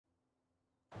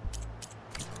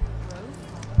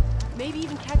Maybe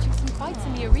even catching some fights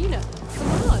in the arena.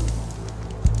 Come on.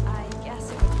 I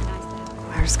guess it would be nice to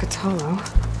have... Where's Kotallo?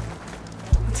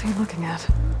 What's he looking at?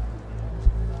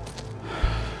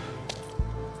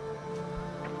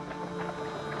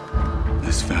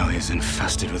 This valley is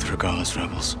infested with Regalla's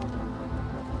rebels.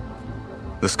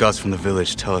 The scouts from the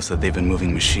village tell us that they've been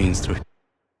moving machines through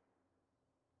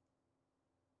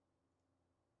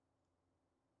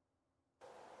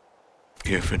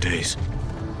here for days.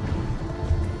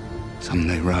 Some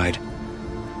they ride,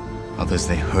 others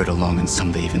they herd along, and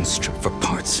some they even strip for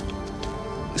parts,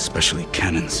 especially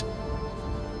cannons.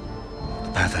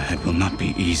 The path ahead will not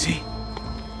be easy.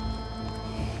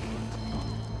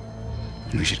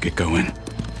 We should get going.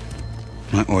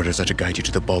 My orders are to guide you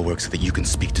to the bulwark so that you can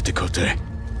speak to Tekote,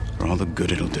 for all the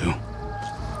good it'll do.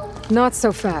 Not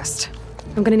so fast.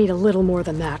 I'm gonna need a little more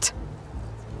than that.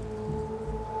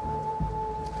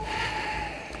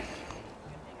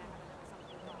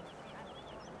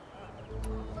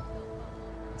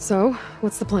 So,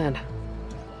 what's the plan?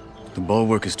 The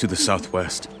bulwark is to the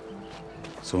southwest,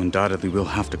 so undoubtedly we'll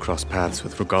have to cross paths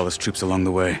with Regalla's troops along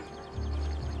the way.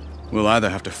 We'll either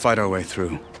have to fight our way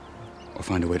through, or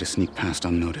find a way to sneak past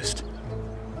unnoticed.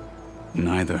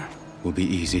 Neither will be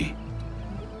easy.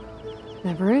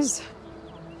 Never is.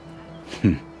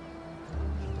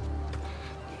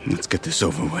 Let's get this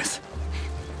over with.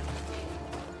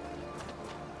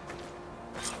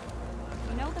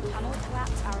 You know the tunnel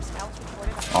collapse our scouts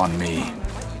reported... On me.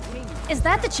 Is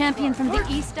that the champion from the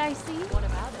east I see?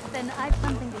 Then I've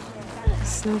something to share.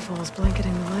 Snowfall's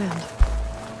blanketing the land.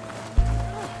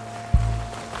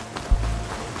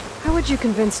 How would you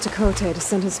convince Tekote to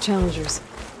send his challengers?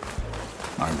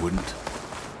 I wouldn't.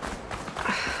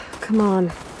 Come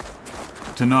on.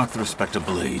 To knock the respect of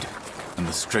blade, and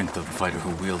the strength of the fighter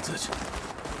who wields it.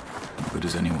 Good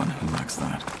as anyone who lacks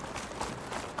that.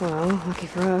 Well, lucky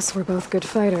for us, we're both good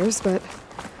fighters, but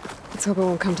let's hope it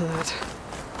won't come to that.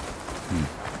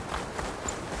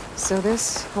 So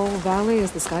this whole valley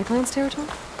is the Sky Clan's territory?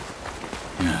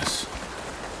 Yes.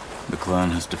 The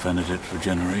clan has defended it for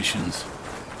generations.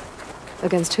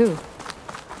 Against who?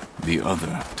 The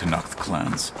other Tenakth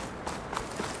clans.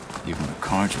 Even the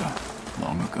Karja,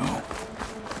 long ago.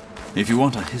 If you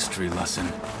want a history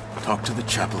lesson, talk to the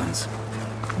chaplains.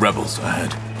 Rebels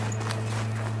ahead.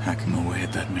 Hacking away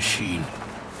at that machine.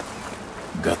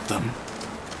 Gut them,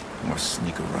 or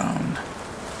sneak around.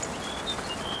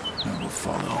 I will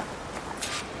follow.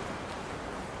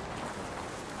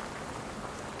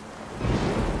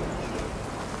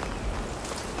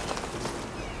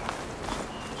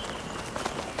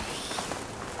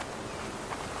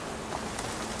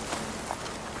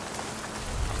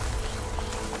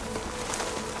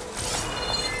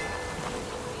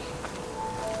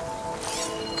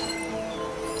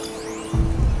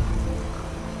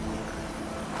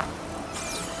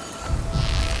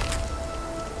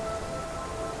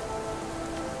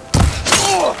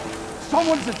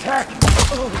 Someone's attacking!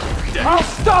 I'll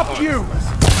stop you!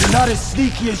 You're not as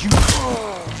sneaky as you...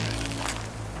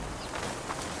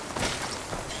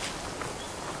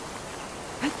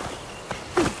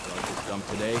 Dump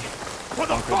today. For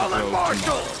the fallen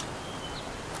marshal!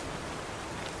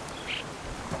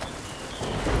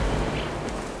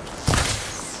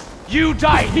 You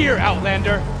die here,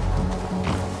 Outlander!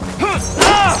 You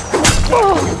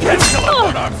can't kill a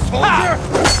one-armed soldier!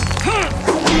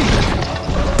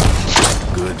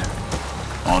 Good.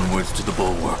 Onwards to the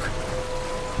bulwark.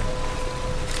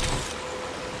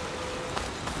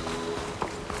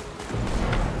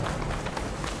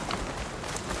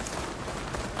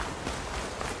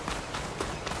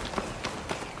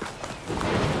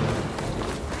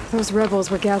 Those rebels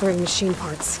were gathering machine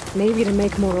parts, maybe to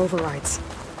make more overrides.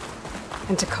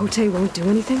 And Tekote won't do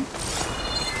anything?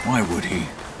 Why would he,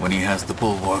 when he has the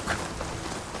bulwark?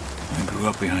 I grew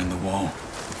up behind the wall.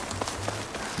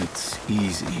 It's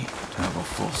easy to have a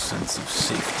full sense of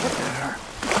safety there.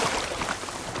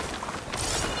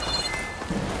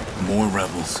 More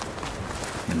rebels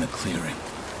in the clearing.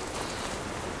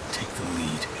 Take the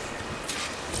lead.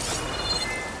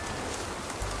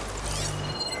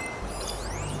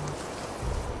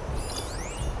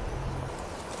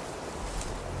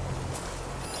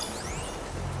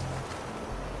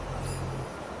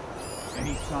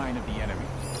 Any sign of the enemy.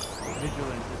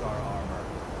 Vigilance is our armor.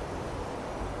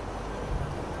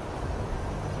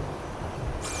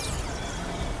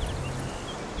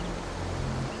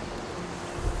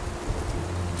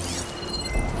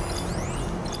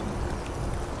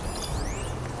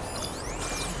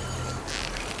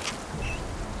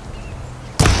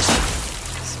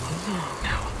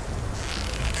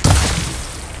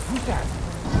 Who's that?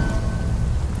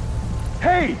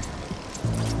 Hey!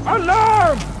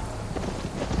 Alarm!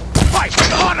 Fight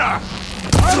with honor!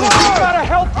 Alarm! You gotta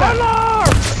help them!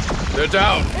 Alarm! They're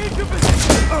down. Into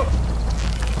position!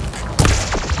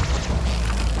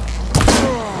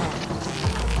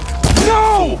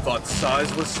 No! Thought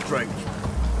size was strength.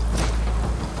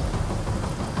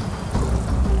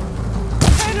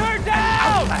 Pin her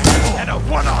down! And a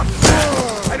one-on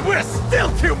match, and we're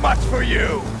still too much for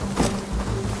you.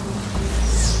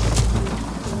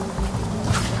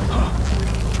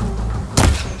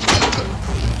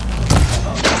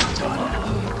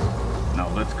 Now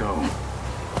let's go.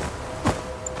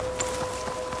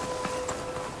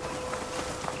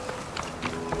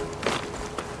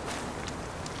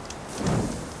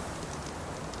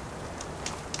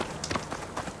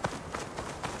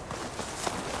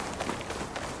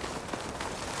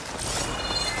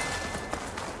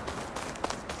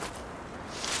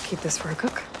 Keep this for a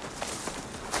cook.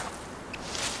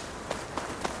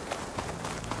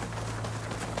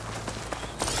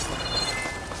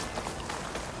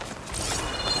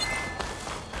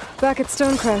 Back at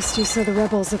Stonecrest, you said the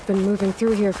rebels have been moving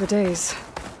through here for days.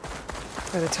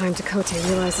 By the time Tekote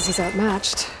realizes he's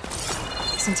outmatched,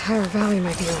 this entire valley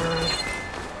might be overrun.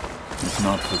 If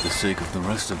not for the sake of the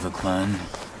rest of the clan,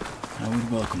 I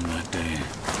would welcome that day.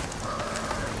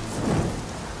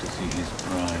 To see his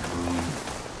pride ruined.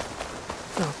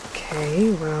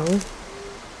 Okay, well,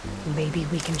 maybe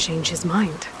we can change his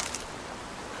mind.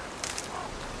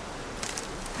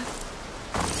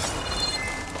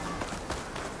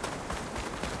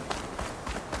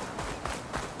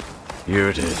 Here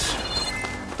it is.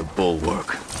 The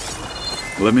bulwark.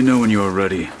 Let me know when you are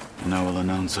ready, and I will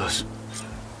announce us.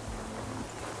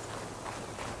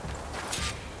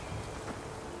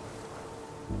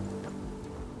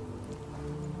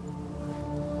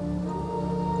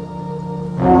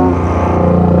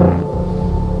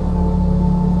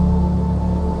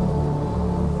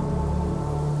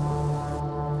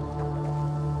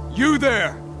 You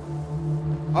there!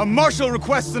 A marshal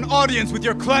requests an audience with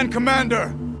your clan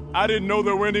commander! I didn't know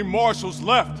there were any marshals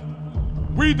left.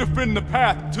 We defend the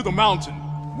path to the mountain.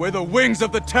 Where the wings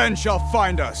of the Ten shall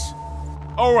find us.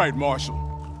 All right, Marshal.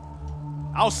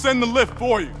 I'll send the lift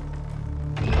for you.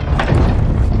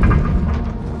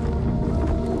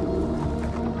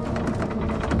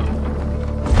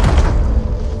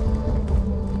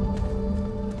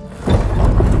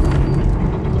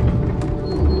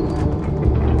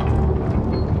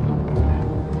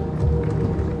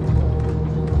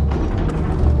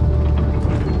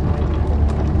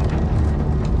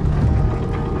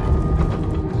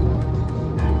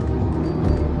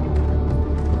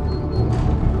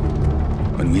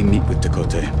 When we meet with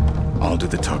Tekote, I'll do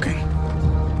the talking.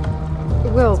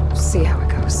 We'll see how it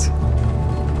goes.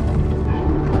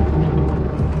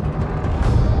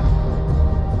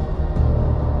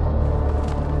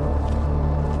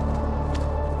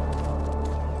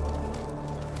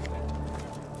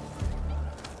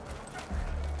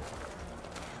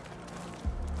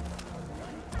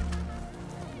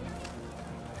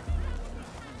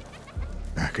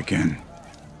 Back again.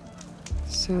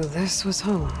 So this was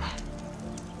home.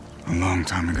 A long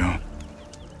time ago.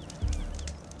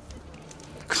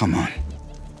 Come on.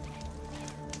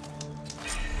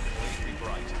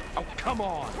 Oh, come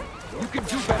on! You can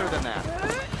do better than that.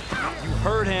 You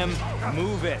heard him.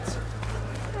 Move it.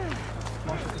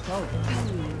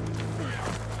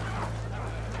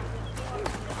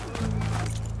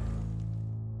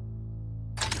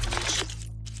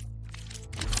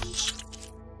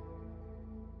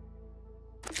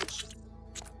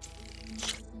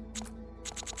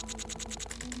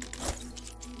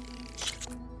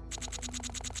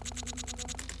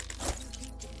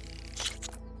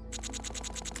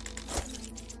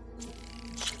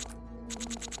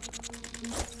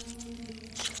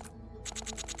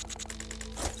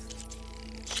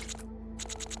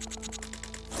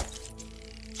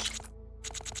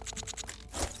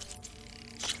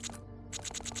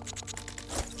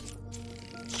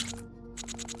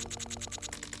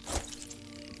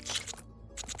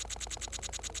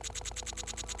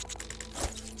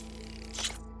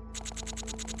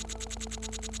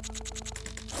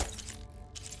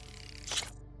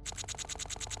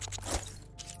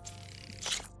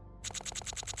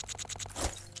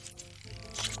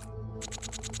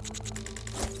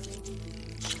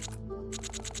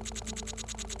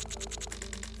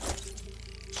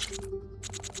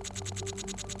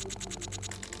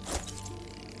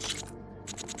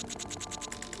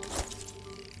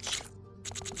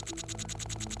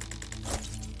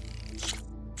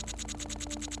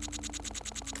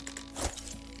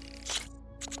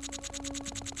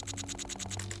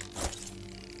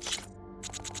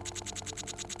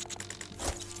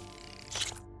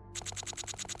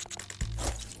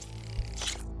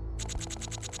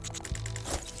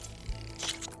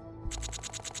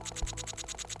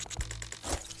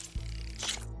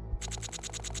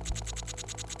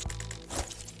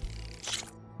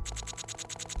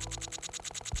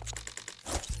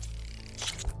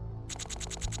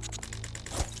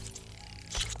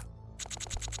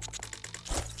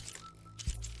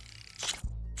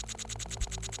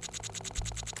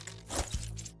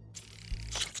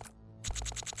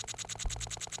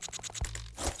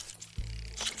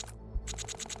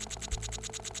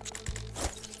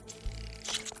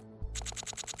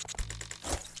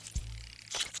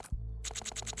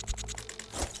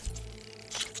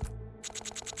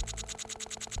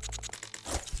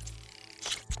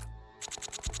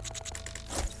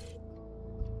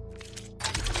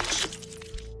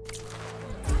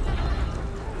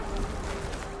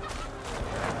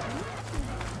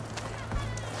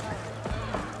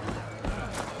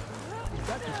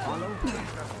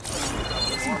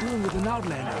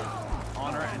 Outlander.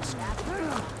 Honor and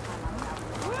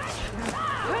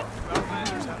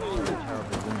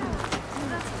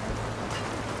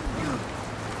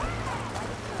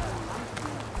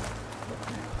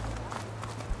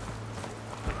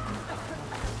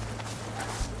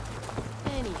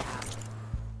Anyhow.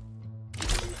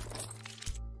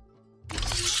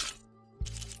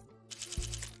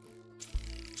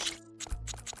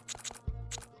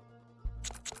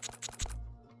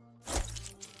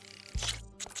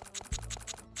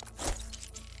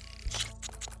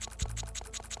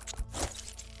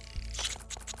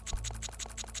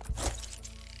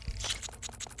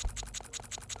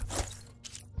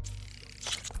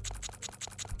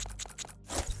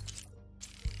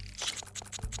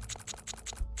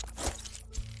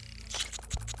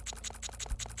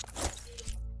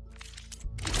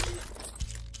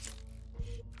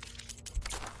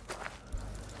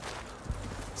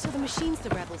 So the machines the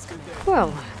rebels can do.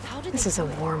 Well, this is a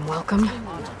warm welcome.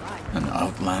 An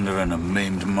outlander and a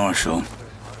maimed marshal.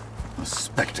 A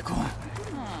spectacle.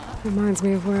 Reminds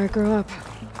me of where I grew up.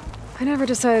 I never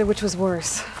decided which was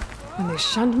worse, when they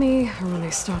shunned me or when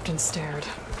they stopped and stared.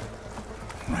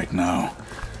 Right now.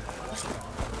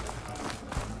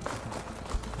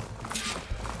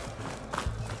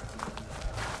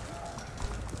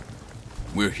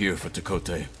 We're here for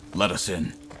TÜRKÇE. Let us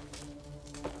in.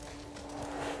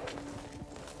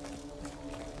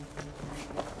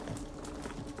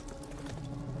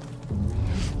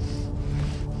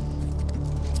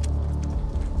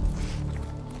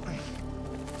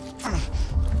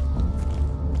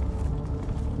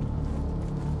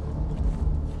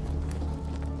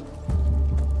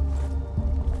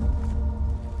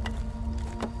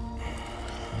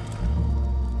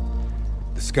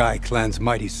 Sky Clan's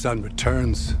mighty son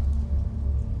returns.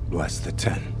 Bless the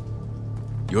Ten.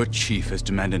 Your chief has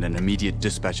demanded an immediate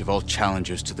dispatch of all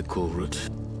challengers to the cool route.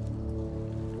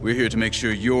 We're here to make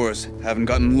sure yours haven't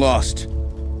gotten lost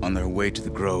on their way to the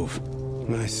Grove.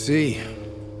 I see.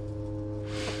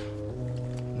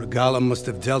 Regala must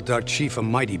have dealt our chief a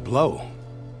mighty blow,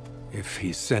 if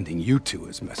he's sending you two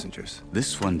as messengers.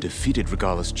 This one defeated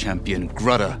Regala's champion,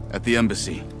 Grudda, at the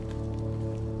embassy.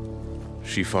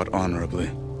 She fought honorably.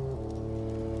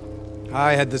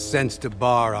 I had the sense to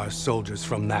bar our soldiers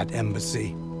from that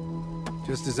embassy.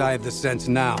 Just as I have the sense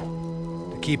now,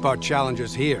 to keep our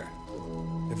challengers here.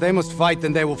 If they must fight,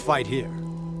 then they will fight here.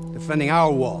 Defending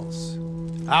our walls.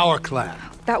 Our clan.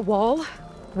 That wall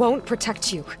won't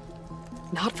protect you.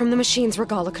 Not from the machines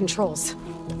Regala controls.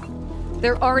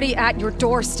 They're already at your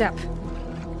doorstep.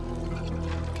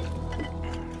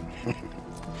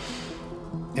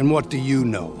 And what do you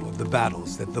know of the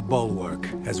battles that the Bulwark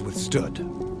has withstood?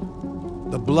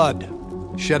 The blood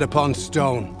shed upon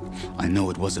stone. I know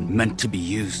it wasn't meant to be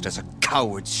used as a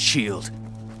coward's shield.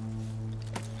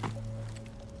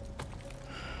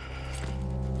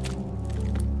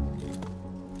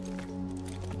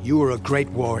 You were a great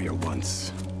warrior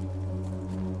once.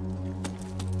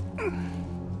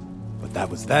 But that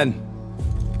was then.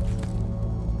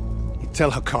 You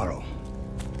tell Hikaru,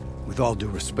 with all due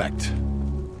respect,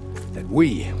 that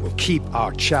we will keep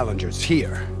our challengers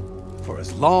here for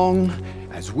as long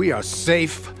as we are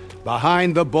safe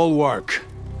behind the Bulwark.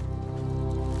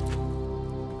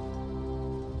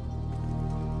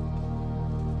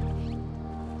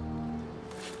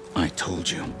 I told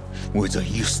you, words are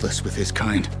useless with his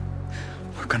kind.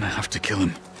 We're gonna have to kill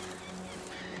him.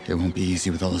 It won't be easy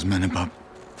with all his men above.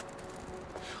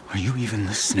 Are you even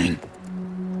listening?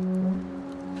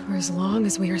 For as long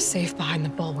as we are safe behind the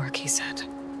Bulwark, he said.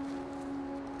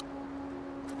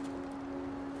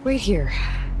 Wait here.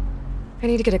 I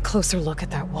need to get a closer look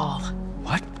at that wall.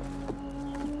 What?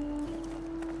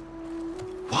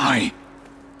 Why?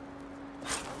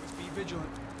 Be vigilant.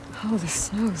 Oh, the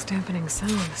snow's dampening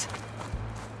sounds.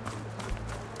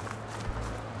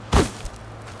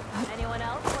 Anyone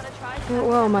else want to try? That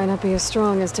wall might not be as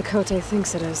strong as TÜRKÇE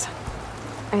thinks it is.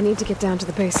 I need to get down to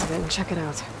the base of it and check it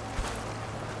out.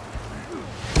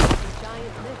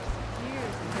 Giant lifts,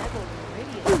 gears, metal,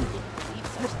 iridium. Deep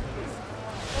such things.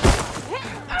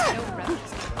 No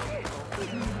rebels.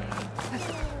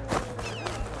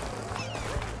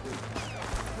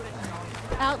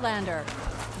 Outlander,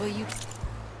 will you...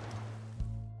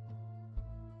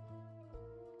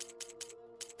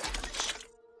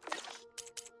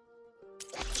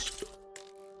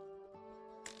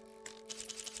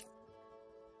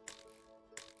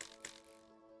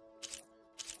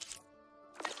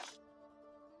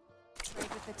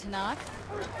 With the Tanakh?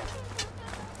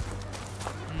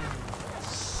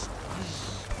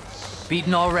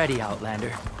 Beaten already,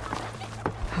 Outlander.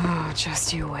 Oh,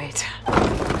 just you wait.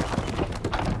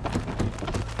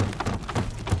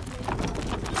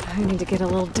 I need to get a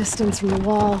little distance from the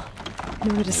wall in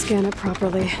order to scan it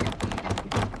properly.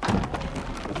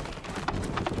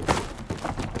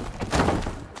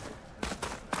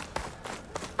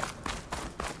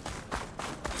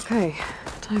 Okay,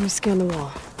 time to scan the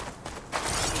wall.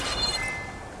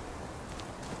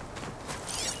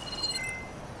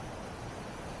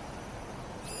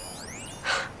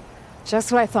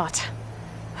 Just what I thought.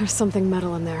 There's something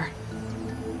metal in there.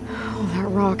 Oh, that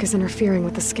rock is interfering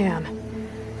with the scan.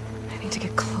 I need to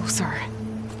get closer.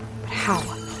 But how?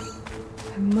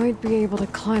 I might be able to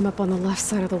climb up on the left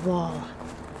side of the wall,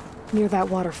 near that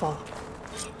waterfall.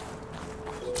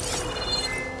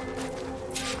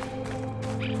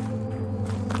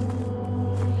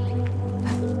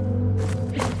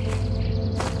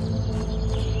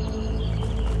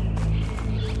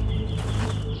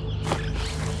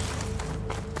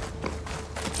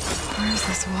 Where's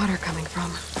this water coming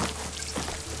from?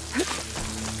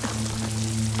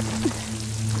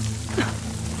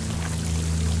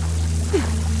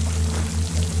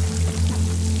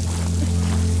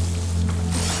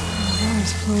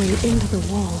 Flowing into the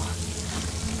wall.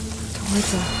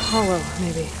 Towards a hollow,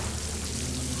 maybe.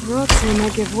 Rocks here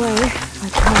might give way if I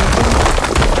try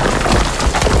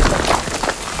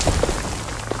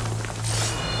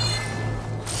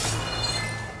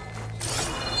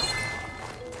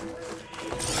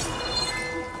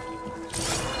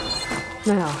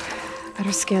again. Now,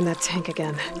 better scan that tank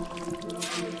again.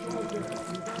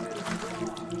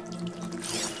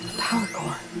 Power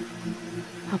core.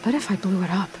 I'll bet if I blew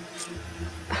it up.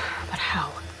 But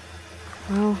how?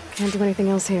 Well, can't do anything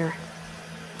else here.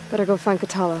 Better go find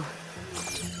Kotallo.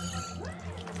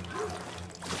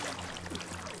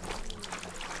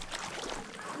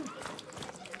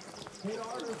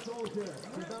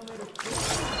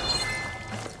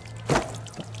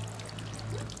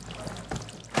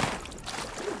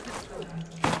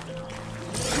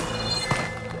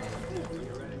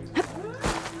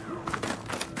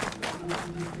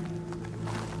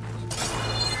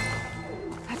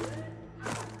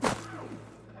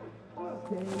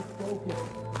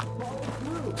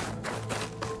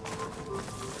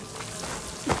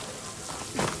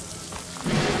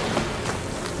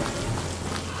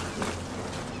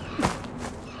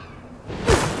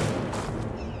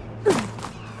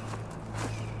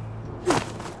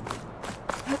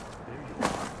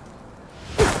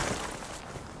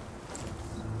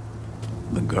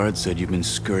 The guard said you've been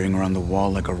scurrying around the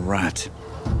wall like a rat.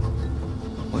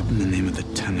 What in the name of the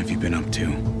ten have you been up to?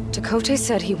 Tekote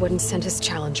said he wouldn't send his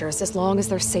challengers as long as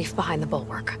they're safe behind the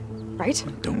bulwark, right?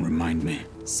 Don't remind me.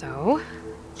 So?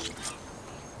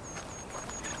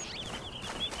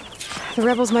 The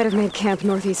rebels might have made camp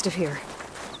northeast of here.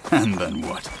 And then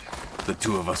what? The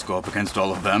two of us go up against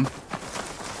all of them?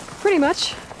 Pretty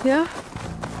much, yeah.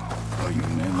 Oh, you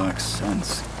may lack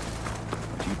sense,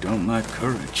 but you don't lack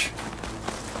courage.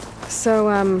 So,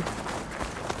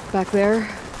 back there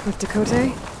with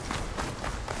Tekote,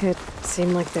 it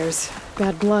seemed like there's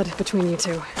bad blood between you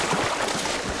two.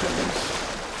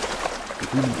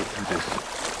 If we can get through this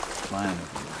plan of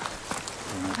yours,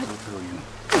 perhaps I'll tell you.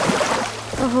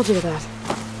 I'll hold you to that.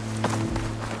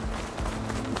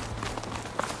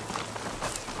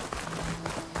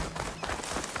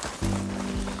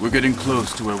 We're getting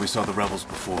close to where we saw the rebels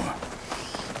before.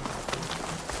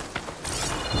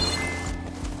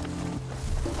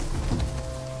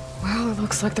 Well, it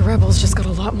looks like the rebels just got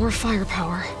a lot more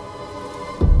firepower.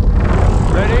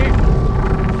 Ready?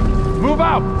 Move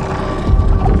out!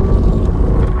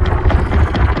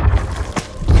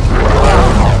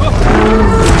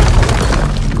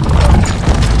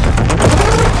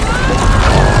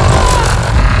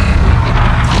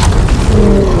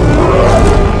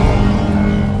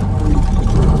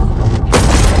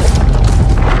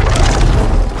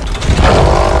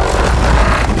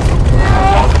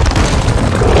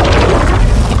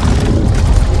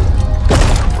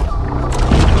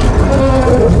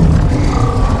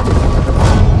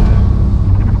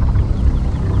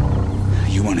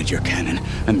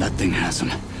 And that thing has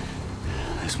him.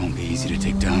 This won't be easy to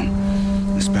take down,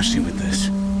 especially with this.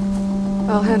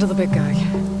 I'll handle the big guy.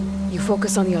 You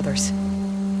focus on the others.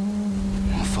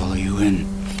 I'll follow you in.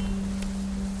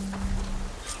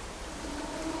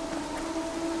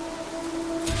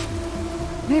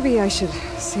 Maybe I should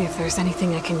see if there's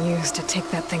anything I can use to take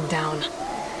that thing down.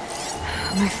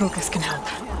 My focus can help.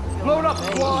 Load up,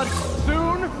 squad!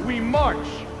 Soon we march!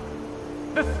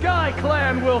 The Sky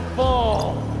Clan will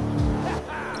fall!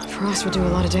 Frost would do a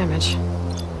lot of damage.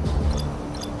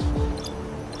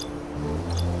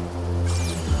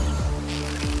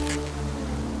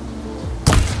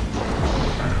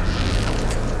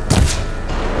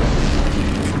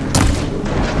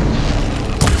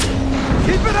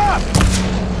 Keep it up!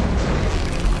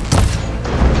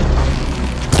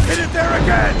 Hit it there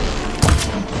again!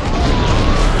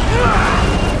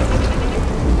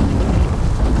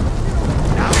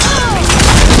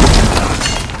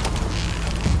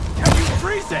 Can you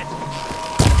freeze it?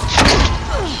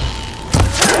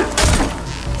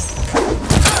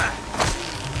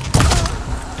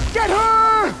 Get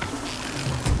her!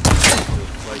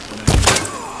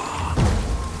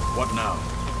 What now?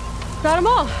 Got them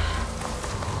all.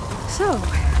 So,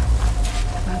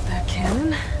 about that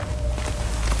cannon.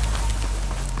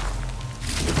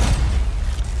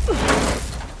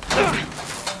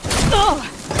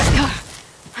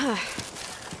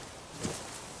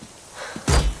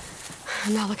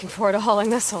 I'm not looking forward to hauling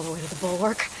this all the way to the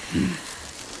bulwark.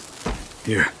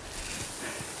 Here.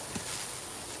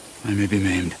 I may be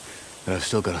maimed, but I've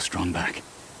still got a strong back.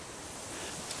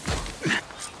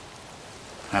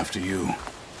 After you.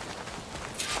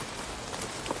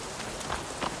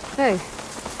 Hey,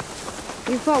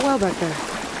 you fought well back there.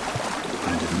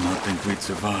 I did not think we'd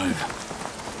survive.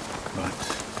 But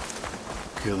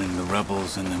killing the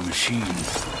rebels and the machine,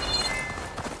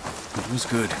 it was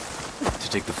good to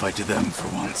take the fight to them for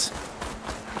once.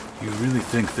 You really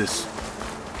think this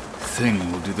thing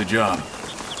will do the job?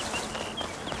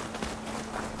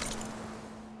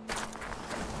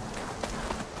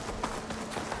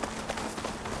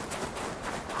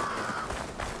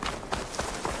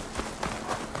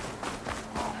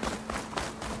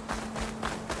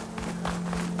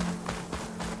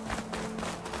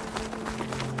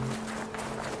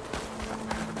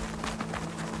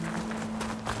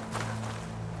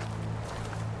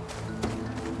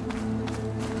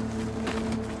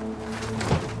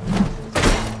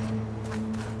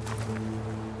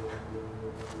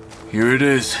 Here it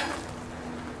is.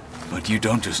 But you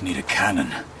don't just need a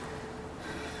cannon.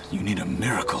 You need a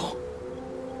miracle.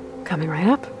 Coming right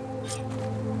up.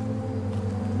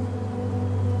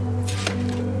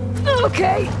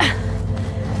 Okay.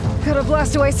 Gotta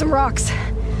blast away some rocks,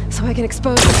 so I can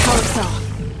expose the power cell.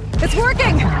 It's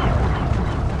working!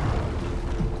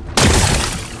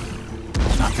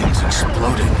 Nothing's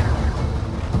exploding.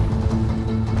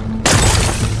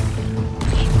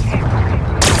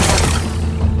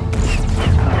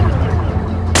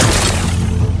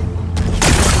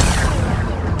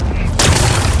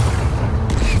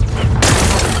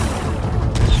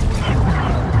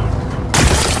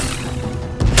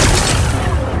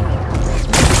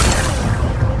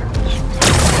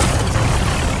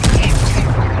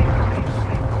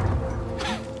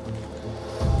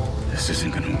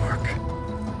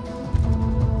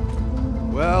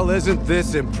 Isn't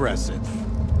this impressive?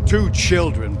 2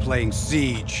 children playing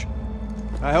siege.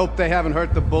 I hope they haven't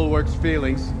hurt the bulwark's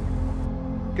feelings.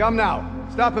 Come now,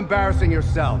 stop embarrassing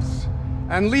yourselves.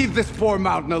 And leave this poor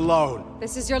mountain alone.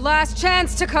 This is your last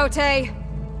chance, Takote.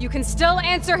 You can still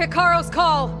answer Hikaru's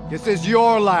call. This is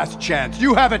your last chance.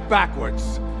 You have it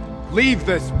backwards. Leave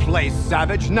this place,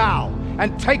 Savage, now.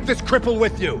 And take this cripple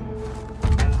with you.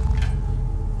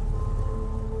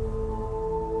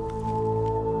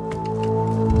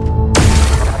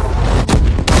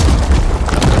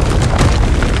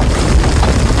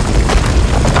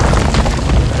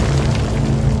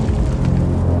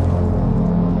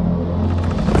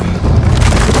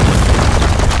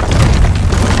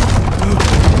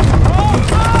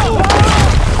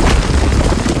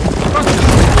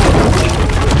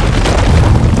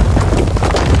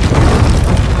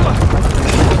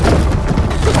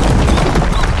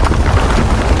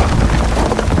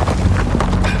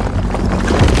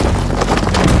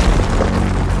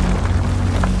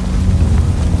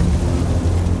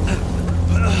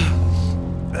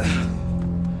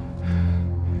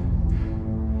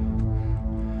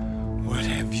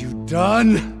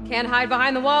 Can't hide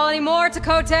behind the wall anymore,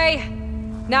 Takote.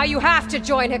 Now you have to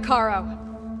join Hikaru.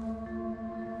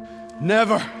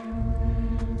 Never.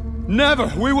 Never.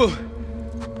 We will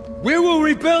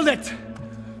rebuild it.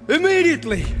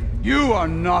 Immediately. You are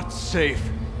not safe.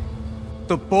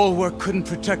 The bulwark couldn't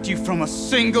protect you from a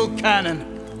single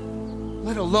cannon,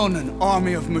 let alone an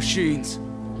army of machines.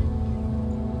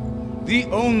 The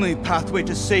only pathway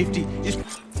to safety is...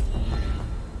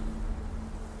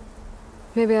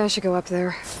 Maybe I should go up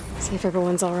there, see if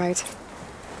everyone's all right.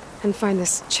 And find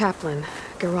this chaplain,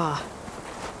 Guerrilla.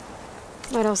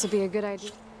 Might also be a good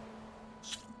idea.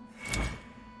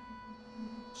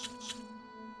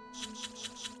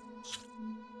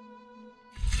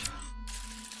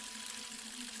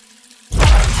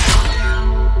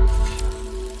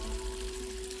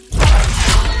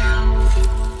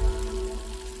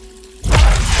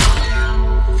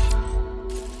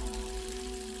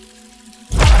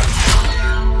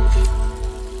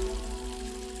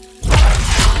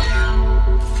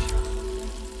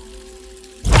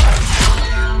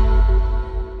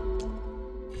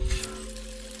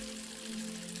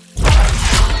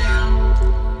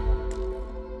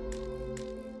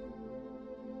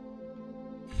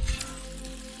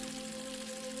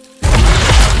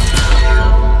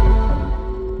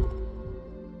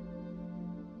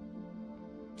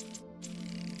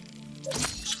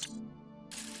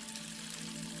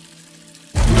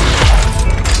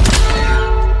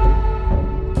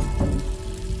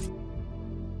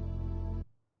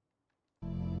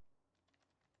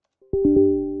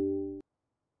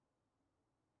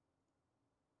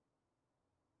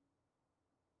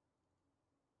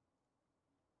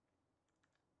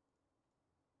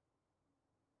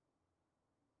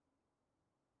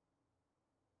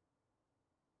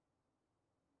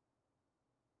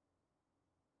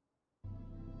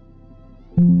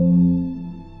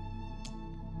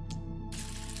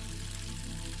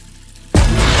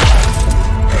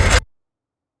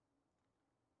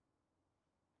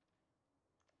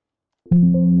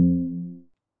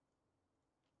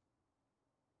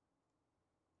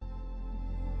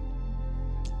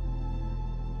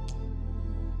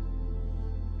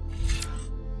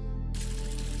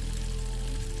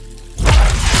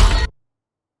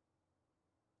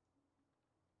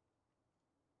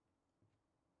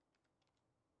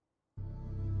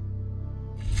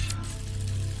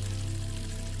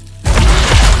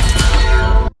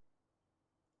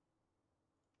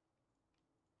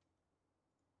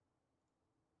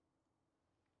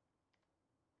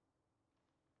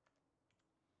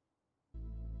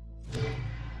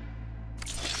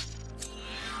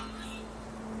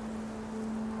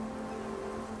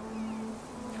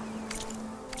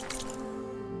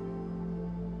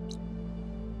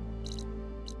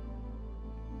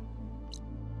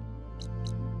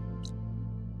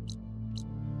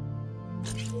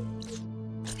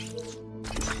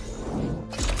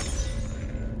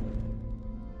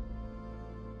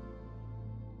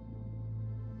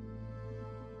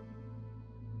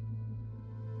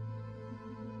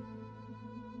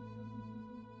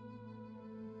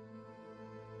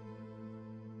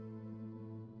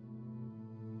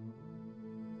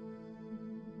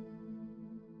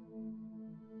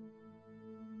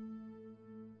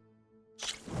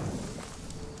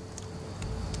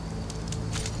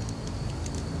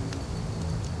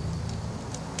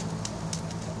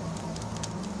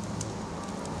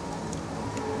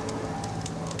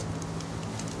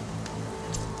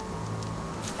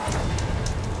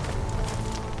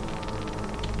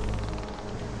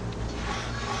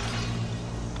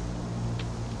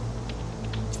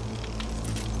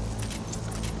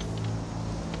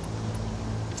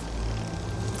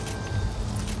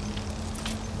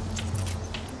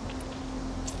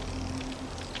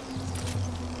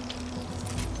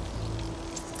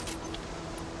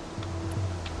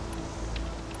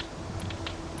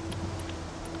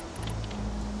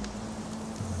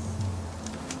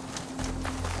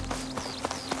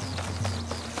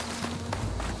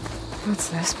 What's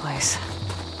this place?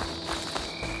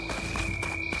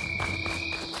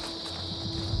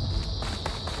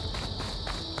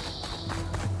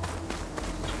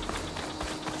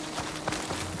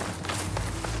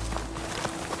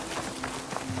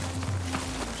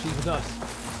 She's with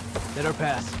us. Let her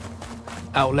pass.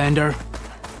 Outlander,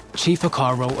 Chief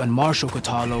Hikaru and Marshal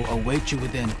Kotallo await you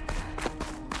within.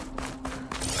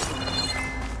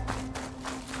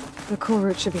 The cool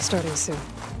route should be starting soon.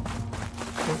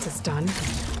 Once it's done,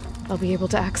 I'll be able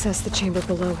to access the chamber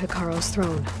below Hikaru's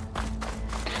throne.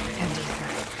 And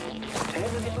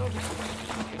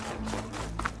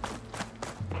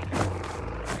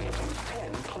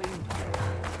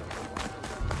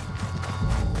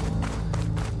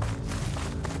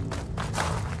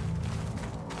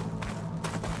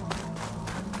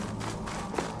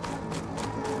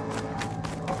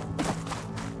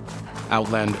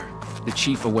Outlander, the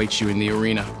chief awaits you in the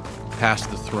arena,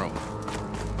 past the throne.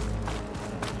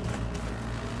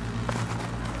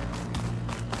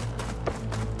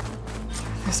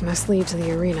 this must lead to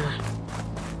the arena.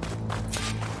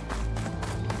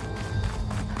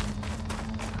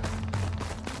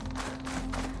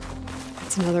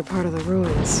 It's another part of the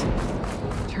ruins,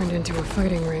 turned into a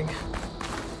fighting ring.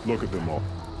 Look at them all.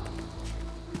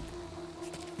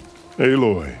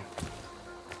 Aloy.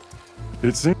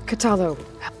 It's in... Kotallo.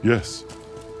 Yes.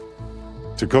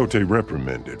 Tekote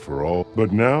reprimanded for all,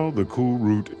 but now the cool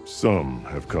route, some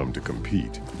have come to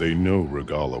compete. They know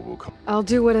Regalla will come. I'll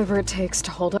do whatever it takes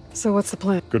to hold up. So what's the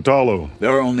plan? Kotallo.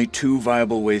 There are only two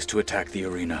viable ways to attack the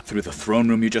arena. Through the throne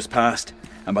room you just passed,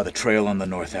 and by the trail on the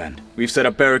north end. We've set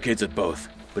up barricades at both.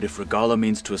 But if Regalla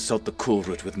means to assault the cool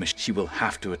route with Mish, she will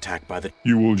have to attack by the...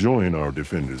 You will join our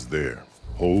defenders there.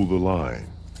 Hold the line.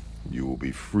 You will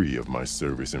be free of my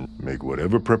service and make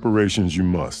whatever preparations you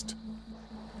must.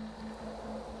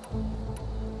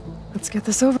 Let's get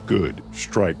this over. Good.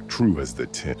 Strike true as the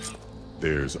tent.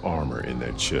 There's armor in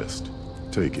that chest.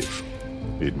 Take it.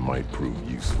 It might prove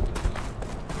useful.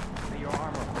 Your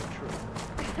armor hold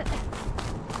true.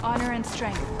 Honor and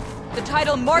strength. The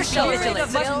title Marshal Spirit Vigilance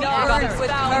of must will be and earned with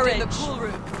courage. the cool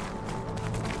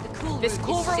route. This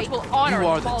cool route will You honor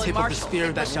are and the fallen tip of the Marshal.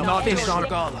 spear that It shall will not finish finish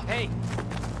Regalla. Hey,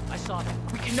 I saw that.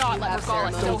 We cannot let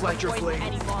Regalla Don't silver let your poison flame.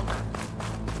 any longer.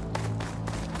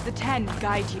 The 10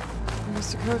 guide you.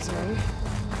 Mr. Kote.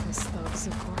 His thugs,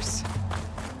 of course.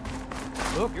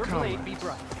 Look, your blade be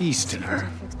bright. Easterner.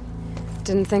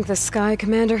 Didn't think the Sky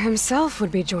Commander himself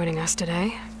would be joining us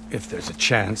today. If there's a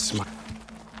chance, my...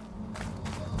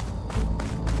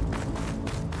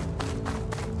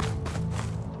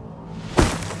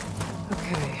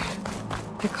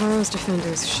 Hikaru's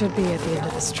defenders should be at the end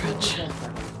of this trench. We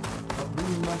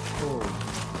must hold.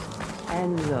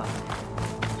 And look,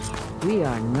 we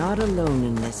are not alone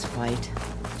in this fight.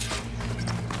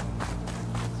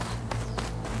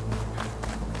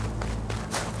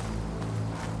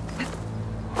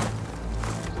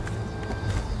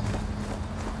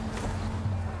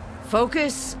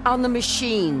 Focus on the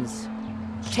machines.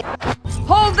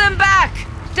 Hold them back!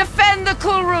 Defend the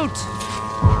cool route!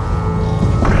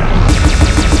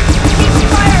 Keep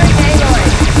firing, Aloy!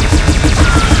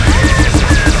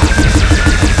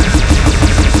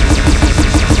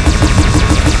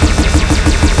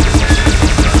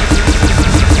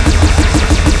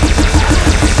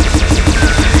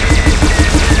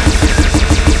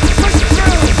 Push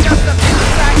through! Just a few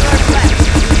stragglers left!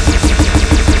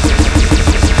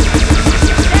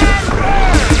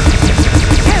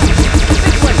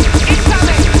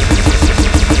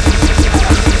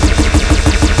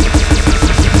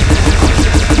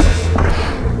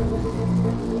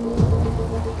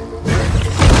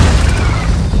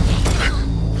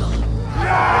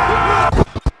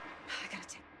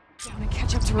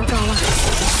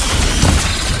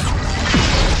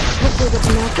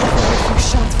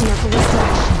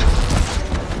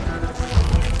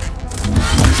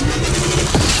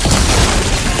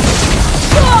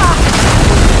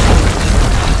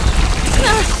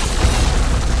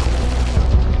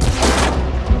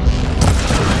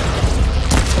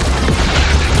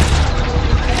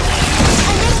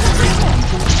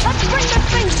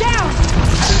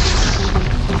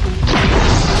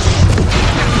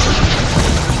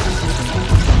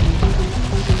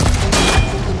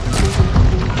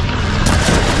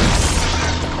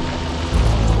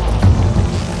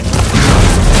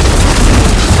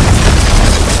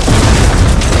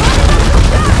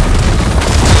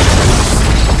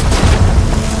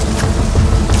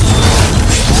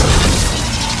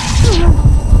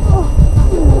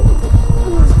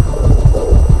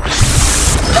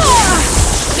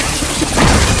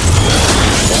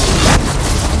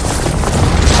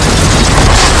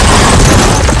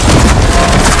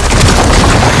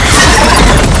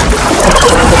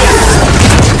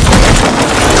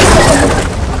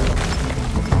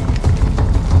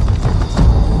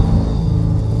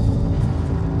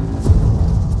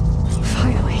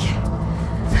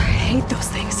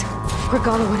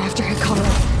 Kotallo went after Hikaru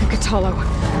and Kotallo. I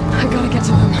gotta get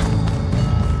to them.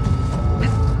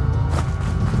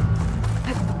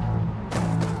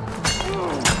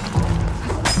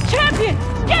 Champion!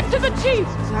 Get to the chief!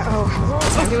 Uh-oh.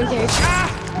 Time to engage.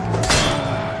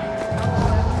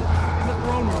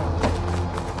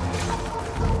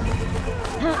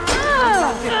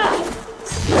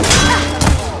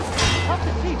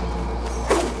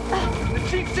 The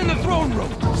chief's in the throne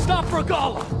room! Stop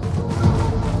Regala!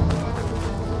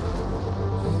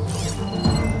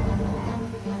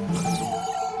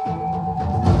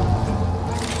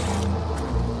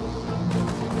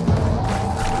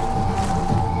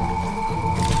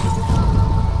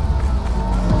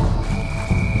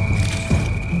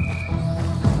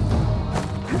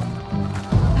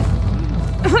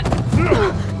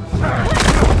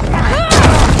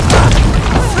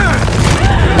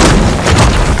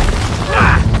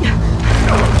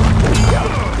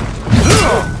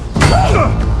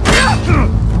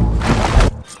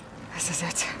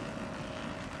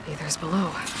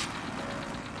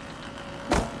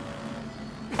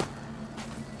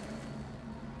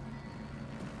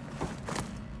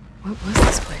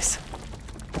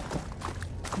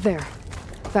 There.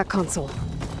 That console.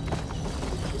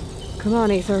 Come on,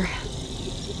 Aether.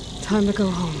 Time to go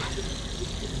home.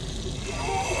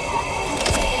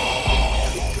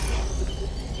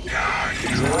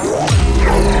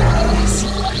 Yes.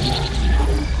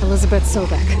 Elizabeth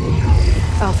Sobek.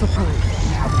 Alpha Prime.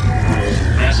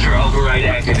 Master override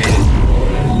activated.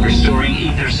 Restoring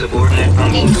Aether subordinate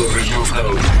function to original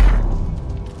code.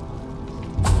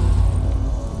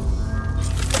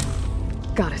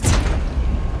 Got it.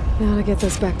 Now to get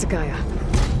this back to Gaia.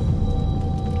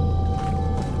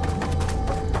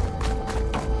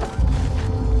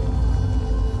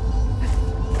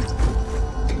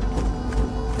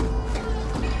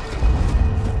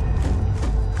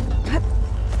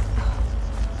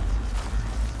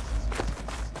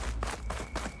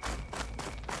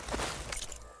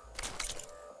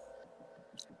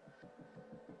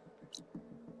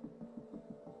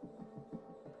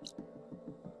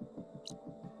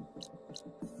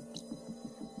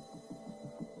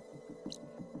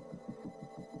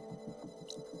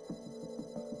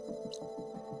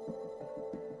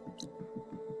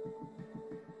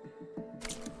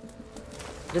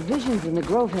 The visions in the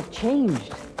grove have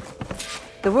changed.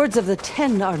 The words of the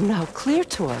Ten are now clear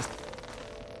to us.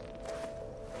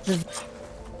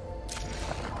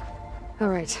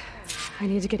 Alright. I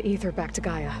need to get Ether back to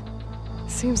Gaia.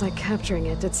 Seems like capturing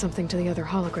it did something to the other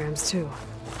holograms, too.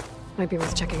 Might be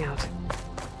worth checking out.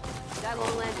 That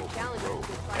won't land a challenge.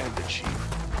 And the chief.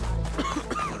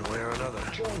 One way or another.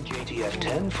 Join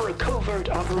JTF-10 for a covert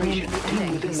operation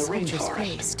within the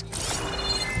rainforest.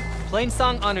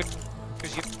 Plainsong honor.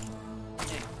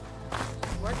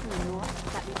 Word from the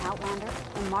north that the Outlander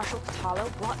and Marshal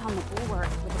Kotallo brought on the bulwark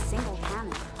with a single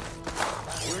cannon.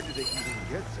 Where did they even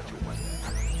get such a weapon?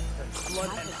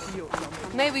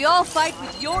 May we all fight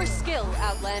with your skill,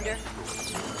 Outlander.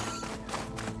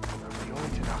 The only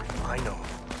Tanakh I know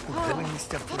who willingly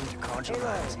stepped foot into Conjure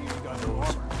lands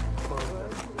knows.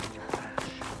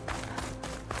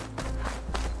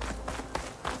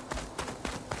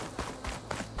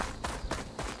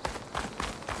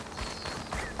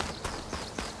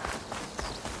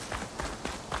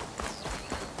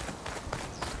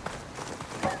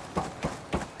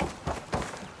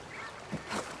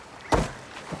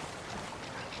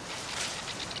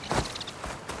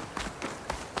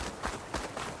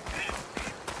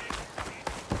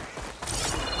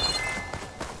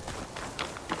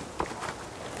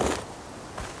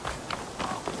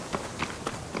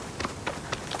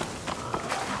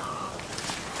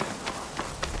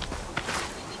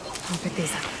 I'll pick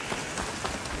these up.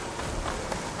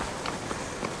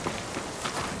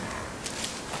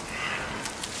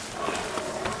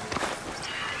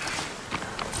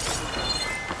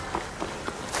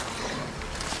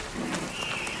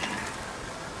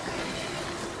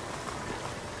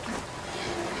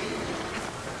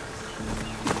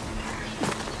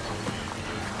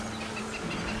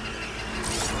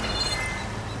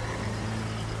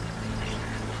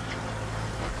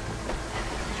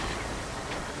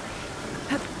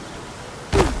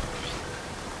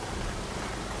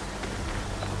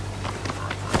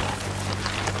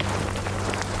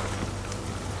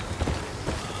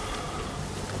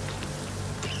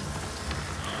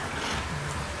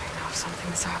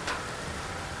 Something's up.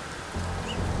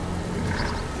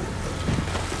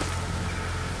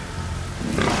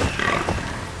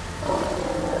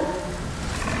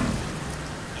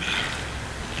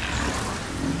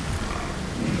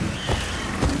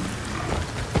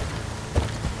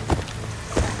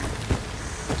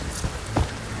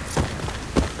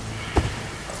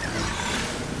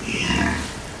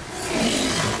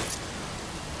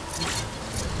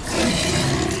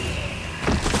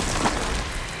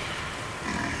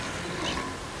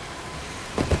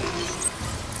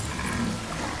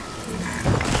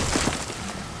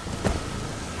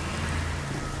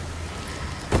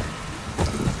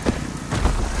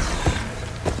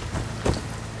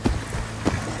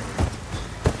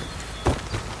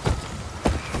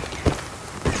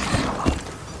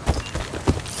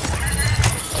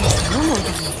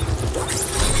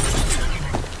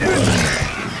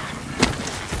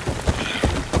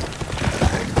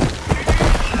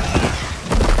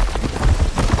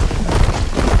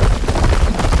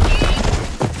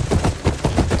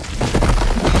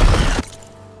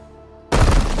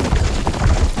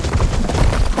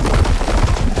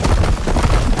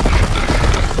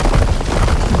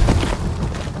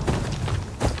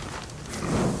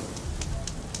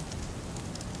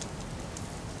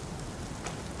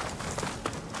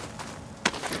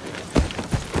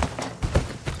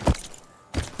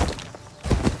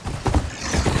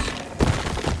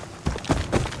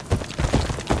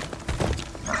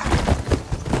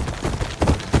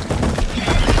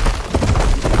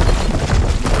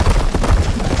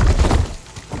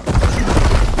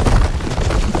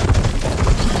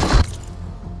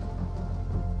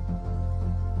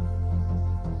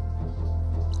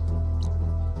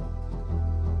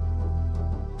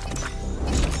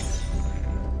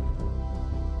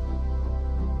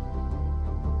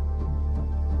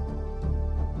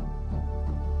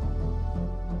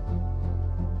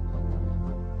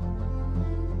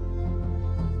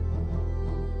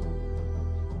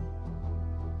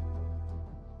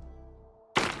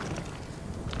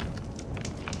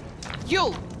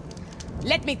 You!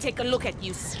 Let me take a look at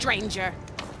you, stranger.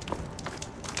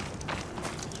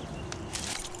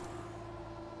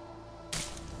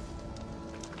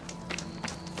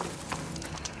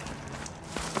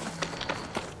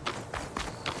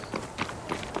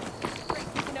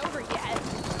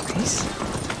 These?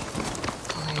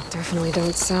 Well, they definitely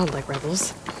don't sound like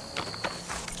rebels.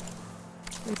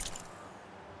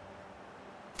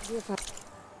 If I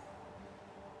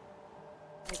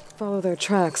follow their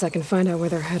tracks, I can find out where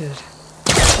they're headed.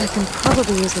 I can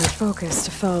probably use my focus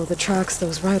to follow the tracks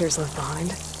those riders left behind.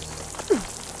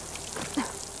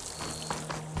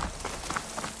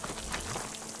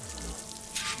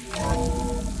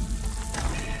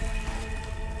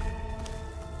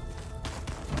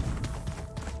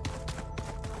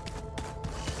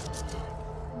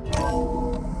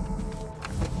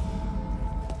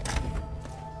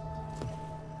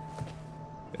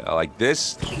 like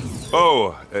this.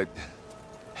 Oh,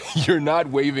 You're not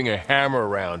waving a hammer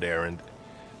around, Aaron.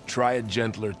 Try a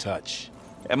gentler touch.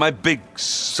 and my big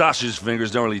sausage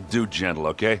fingers don't really do gentle,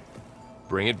 okay?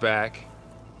 Bring it back.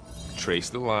 Trace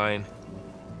the line.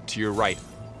 To your right.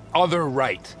 Other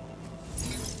right.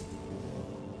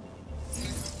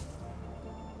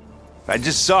 I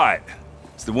just saw it.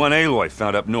 It's the one Aloy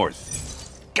found up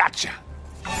north. Gotcha!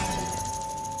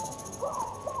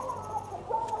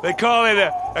 They call it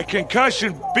a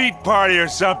concussion beat party or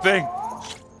something.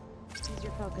 Is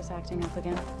your focus acting up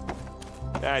again?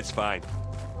 That's fine.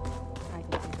 I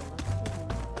can take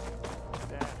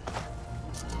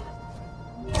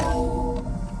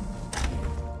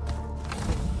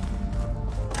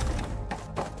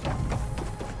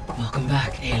Welcome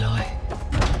back, Aloy.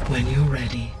 When you're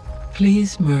ready,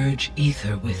 please merge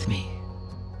ether with me.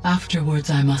 Afterwards,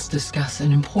 I must discuss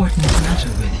an important matter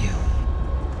with you.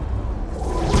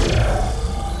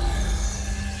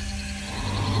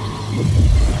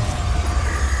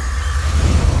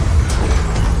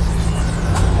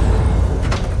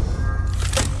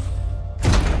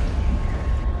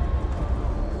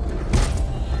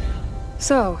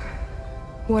 So,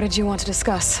 what did you want to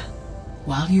discuss?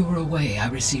 While you were away, I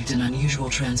received an unusual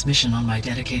transmission on my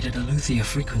dedicated Aletheia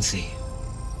frequency.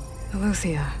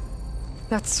 Aletheia.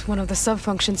 That's one of the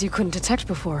sub-functions you couldn't detect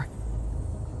before.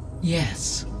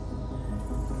 Yes.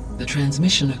 The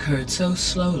transmission occurred so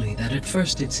slowly that at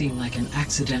first it seemed like an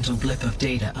accidental blip of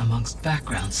data amongst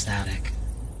background static.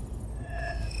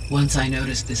 Once I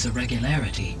noticed this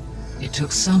irregularity, it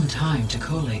took some time to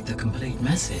collate the complete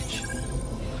message.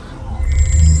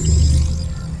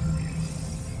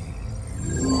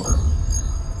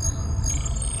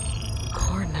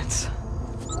 Coordinates.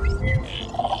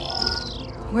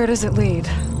 Where does it lead?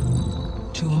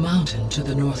 To a mountain to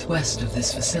the northwest of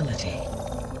this facility.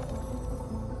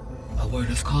 A word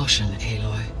of caution,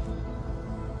 Aloy.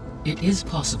 It is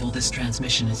possible this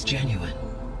transmission is genuine.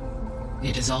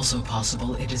 It is also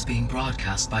possible it is being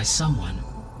broadcast by someone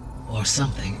or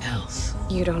something else.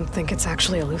 You don't think it's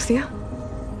actually Aletheia?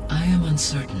 I am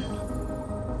uncertain.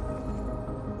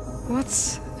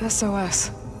 What's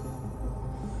SOS?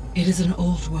 It is an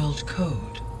old-world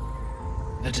code.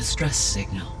 A distress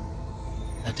signal.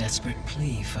 A desperate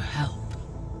plea for help.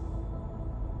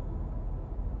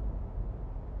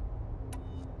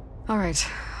 All right.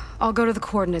 I'll go to the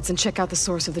coordinates and check out the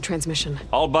source of the transmission.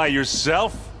 All by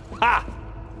yourself? Ha!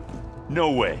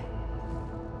 No way.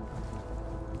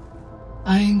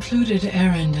 I included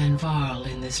Erend and Varl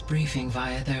in this briefing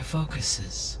via their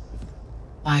focuses.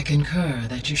 I concur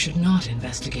that you should not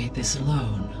investigate this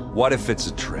alone. What if it's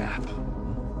a trap?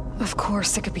 Of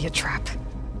course it could be a trap.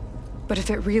 But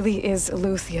if it really is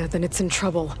Aletheia, then it's in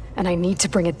trouble, and I need to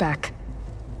bring it back.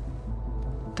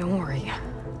 Don't worry.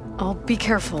 I'll be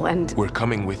careful and... We're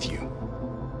coming with you.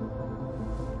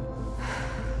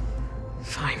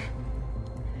 Fine.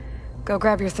 Go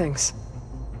grab your things.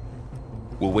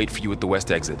 We'll wait for you at the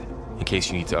west exit, in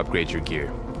case you need to upgrade your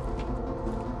gear.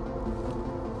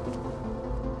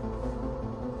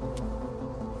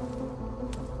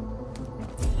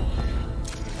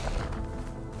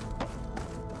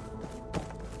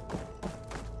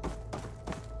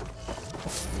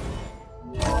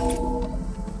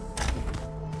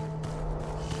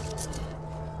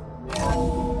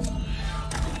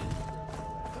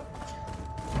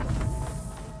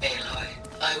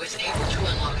 I was able to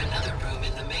unlock another room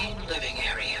in the main living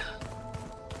area.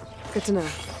 Good to know.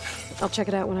 I'll check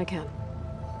it out when I can.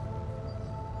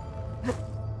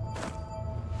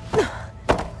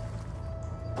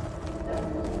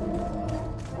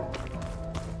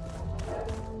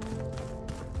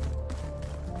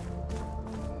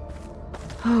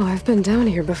 Oh, I've been down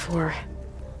here before.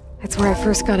 It's where I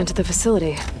first got into the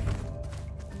facility.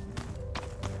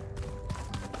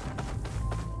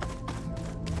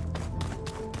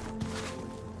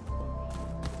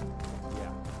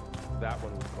 That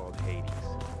one was called Hades.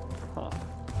 Huh.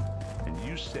 And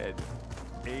you said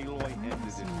Aloy ended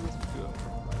it with good.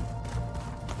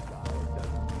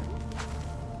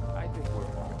 I think we're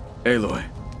all... Aloy.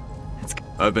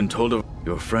 I've been told of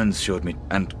your friends showed me,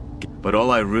 but all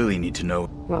I really need to know...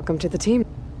 Welcome to the team.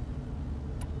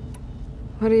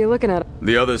 What are you looking at?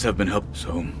 The others have been helped,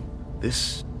 so...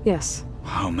 This... Yes.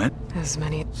 How many? As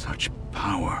many. Such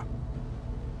power.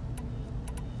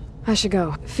 I should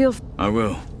go. I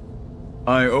will.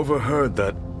 I overheard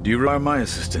that. Do you are my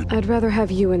assistant? I'd rather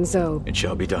have you and Zoe. It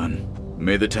shall be done.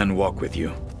 May the Ten walk with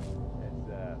you.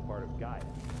 That's part of Gaia.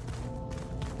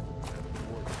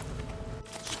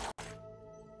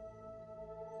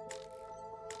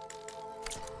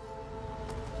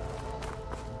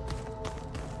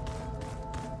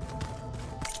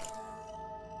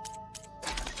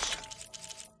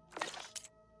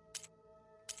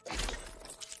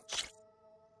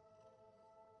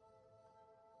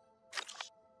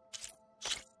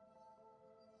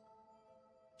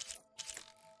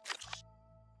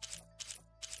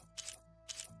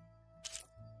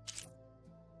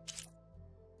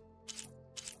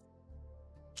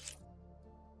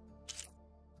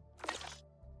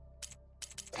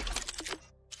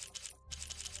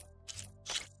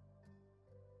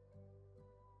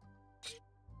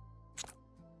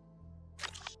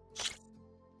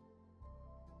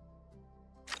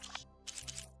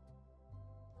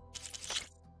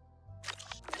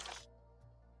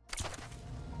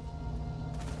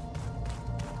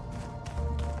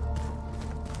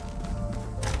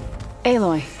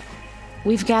 Aloy,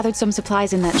 we've gathered some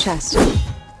supplies in that chest.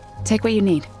 Take what you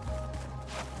need.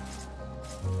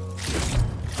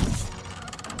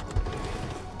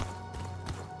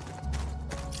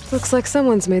 Looks like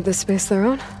someone's made this space their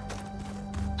own.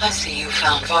 I see you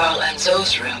found Varl and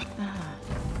Zoe's room.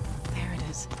 There it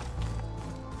is.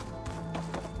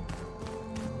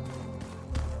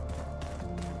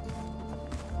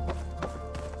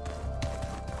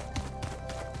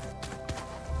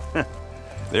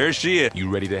 There she is. You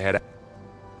ready to head out?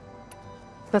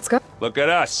 Let's go. Look at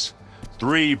us.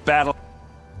 3 battle...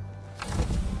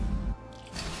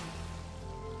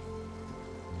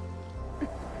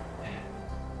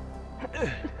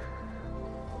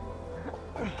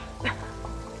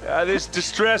 This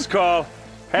distress call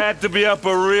had to be up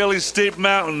a really steep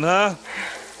mountain, huh?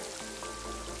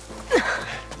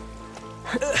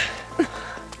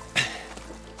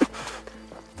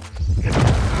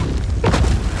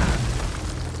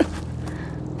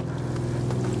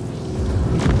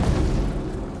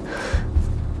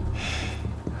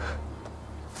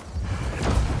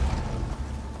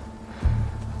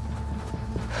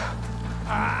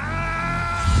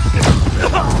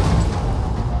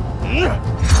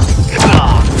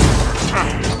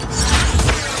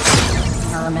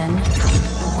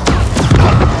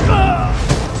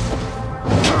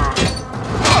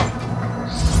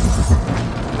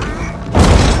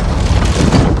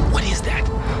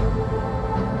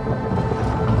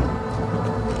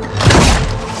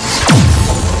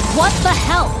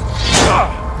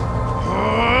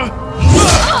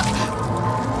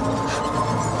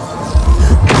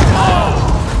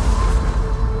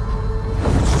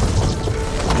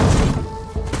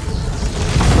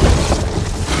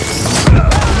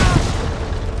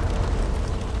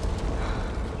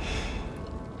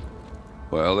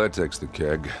 Well, that takes the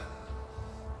keg.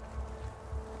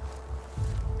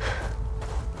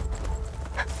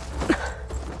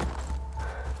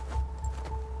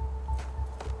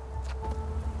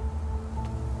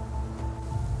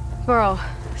 Varl,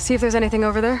 see if there's anything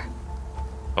over there.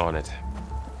 On it.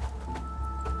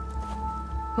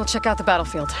 We'll check out the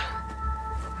battlefield.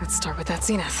 Let's start with that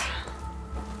zenith.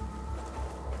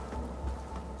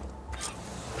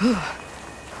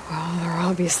 Well, there are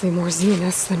obviously more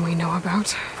zeniths than we know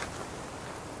about.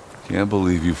 Can't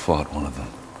believe you fought one of them.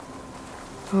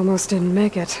 Almost didn't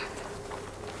make it.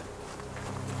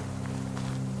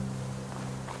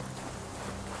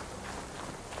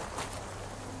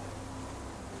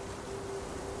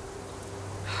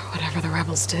 Whatever the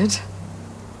rebels did,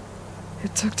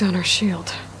 it took down her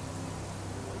shield.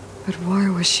 But why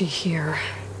was she here?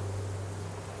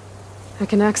 I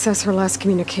can access her last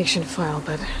communication file,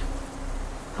 but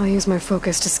I'll use my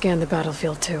focus to scan the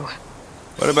battlefield too.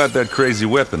 What about that crazy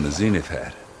weapon the Zenith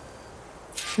had?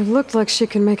 It looked like she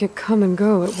can make it come and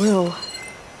go at will.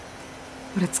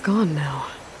 But it's gone now.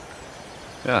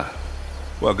 Yeah.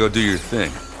 Well, go do your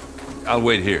thing. I'll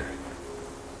wait here.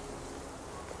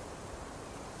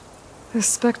 The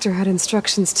Spectre had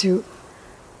instructions to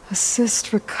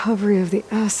assist recovery of the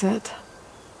asset.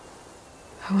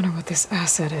 I wonder what this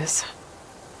asset is.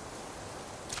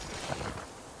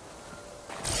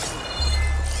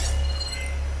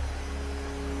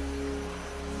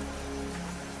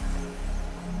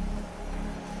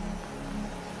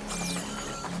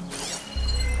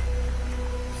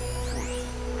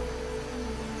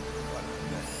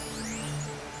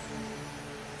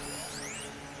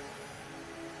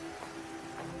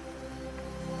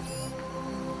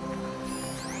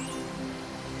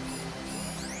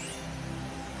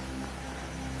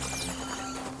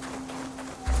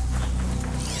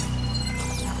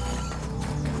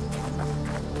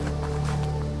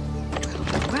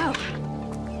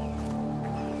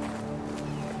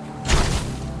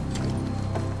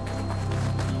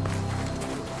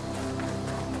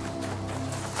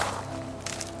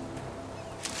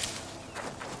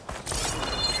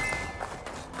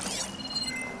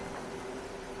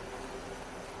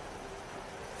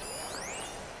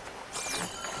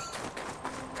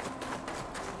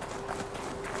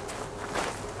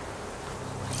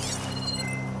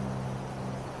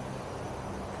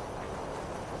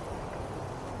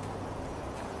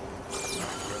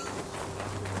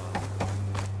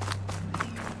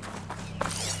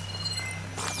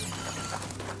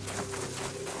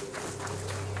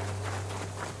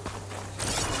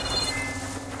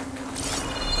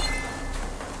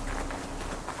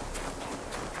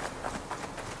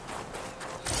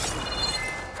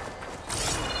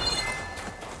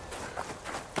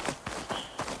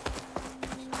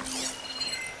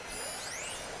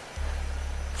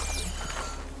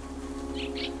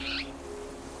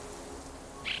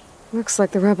 Looks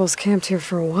like the rebels camped here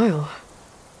for a while.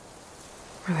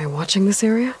 Are they watching this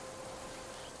area?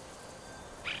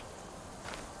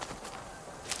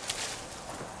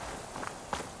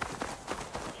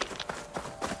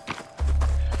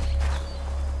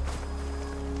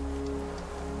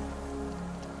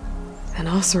 An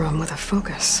Oseram with a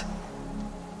focus.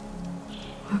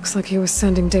 Looks like he was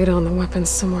sending data on the weapons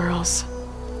somewhere else.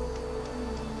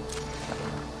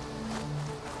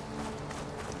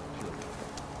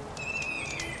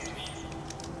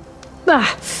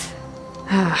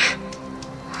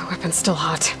 Weapon's still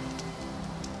hot.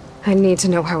 I need to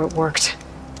know how it worked.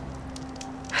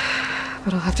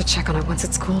 But I'll have to check on it once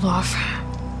it's cooled off.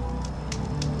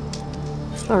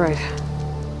 Alright.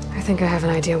 I think I have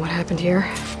an idea what happened here.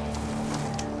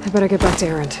 I better get back to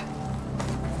Erend.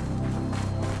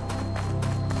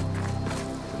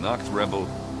 The knocked rebel.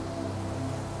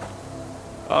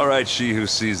 All right, she who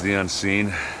sees the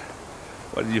unseen.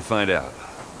 What did you find out?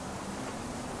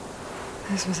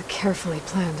 This was a carefully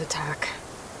planned attack.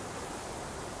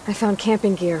 I found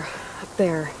camping gear up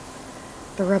there.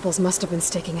 The rebels must have been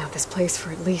staking out this place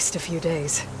for at least a few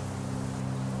days.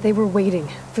 They were waiting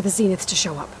for the Zeniths to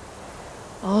show up.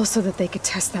 All so that they could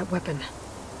test that weapon.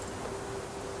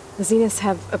 The Zeniths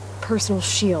have a personal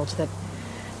shield that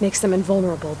makes them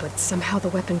invulnerable, but somehow the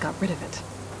weapon got rid of it.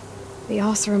 The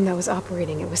Oseram that was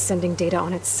operating it was sending data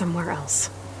on it somewhere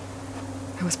else.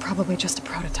 It was probably just a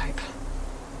prototype.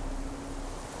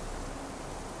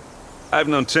 I've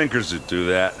known tinkers that do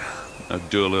that. I'd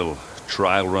do a little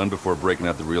trial run before breaking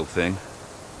out the real thing.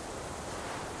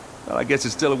 Well, I guess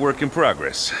it's still a work in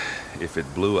progress, if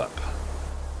it blew up.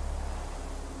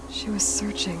 She was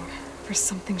searching for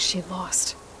something she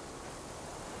lost.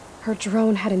 Her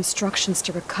drone had instructions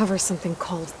to recover something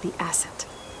called the asset.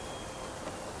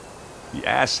 The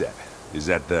asset? Is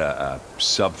that the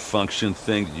sub-function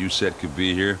thing that you said could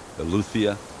be here? The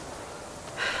Luthia?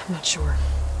 I'm not sure.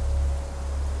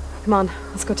 Come on,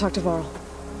 let's go talk to Varl.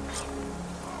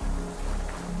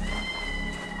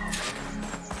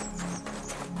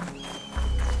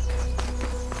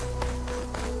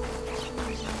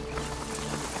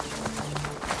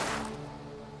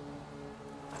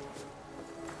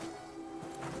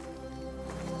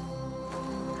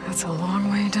 That's a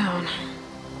long way down.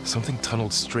 Something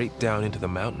tunneled straight down into the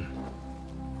mountain.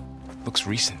 Looks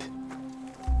recent.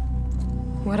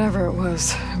 Whatever it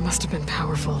was, it must have been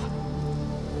powerful.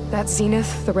 That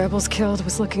Zenith the rebels killed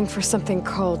was looking for something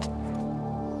called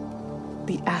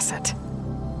the asset.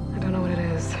 I don't know what it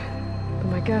is, but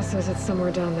my guess is it's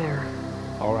somewhere down there.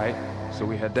 All right, so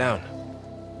we head down.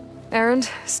 Erend,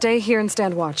 stay here and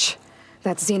stand watch.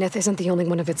 That Zenith isn't the only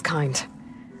one of its kind.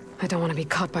 I don't want to be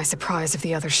caught by surprise if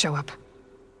the others show up.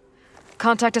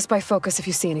 Contact us by focus if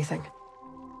you see anything.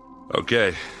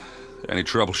 Okay. Any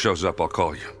trouble shows up, I'll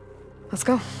call you. Let's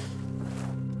go.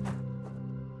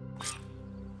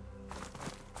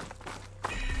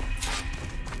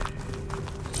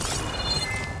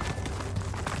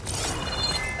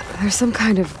 There's some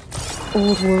kind of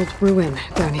old-world ruin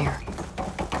down here.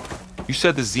 You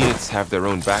said the Zeniths have their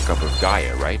own backup of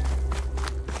Gaia, right?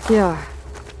 Yeah,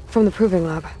 from the Proving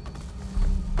Lab.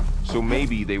 So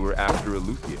maybe they were after a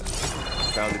Luthia.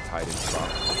 Found it tied in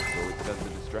spots, so it sends a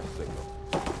distress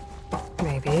signal.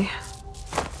 Maybe.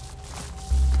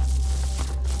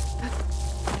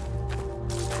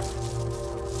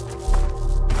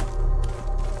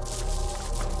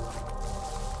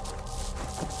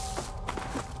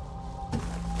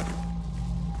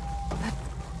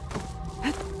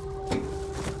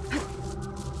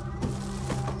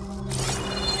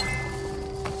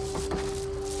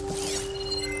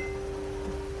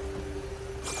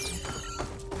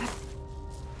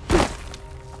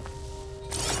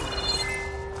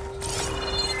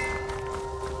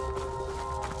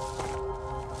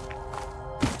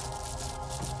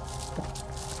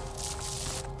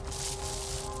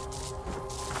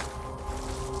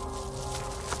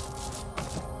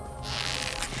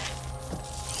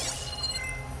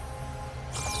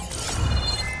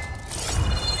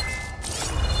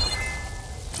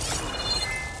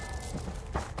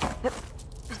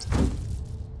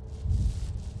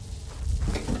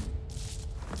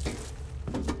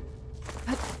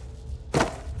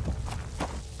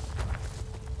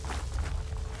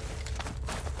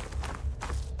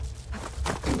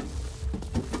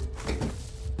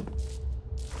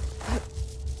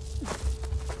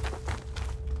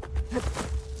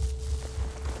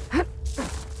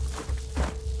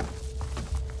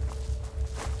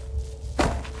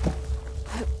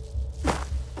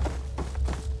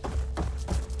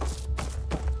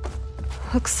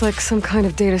 Looks like some kind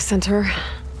of data center.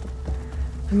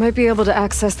 I might be able to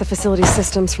access the facility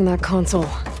systems from that console.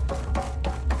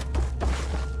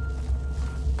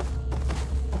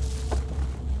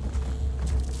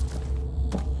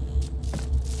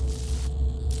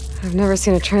 I've never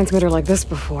seen a transmitter like this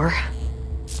before.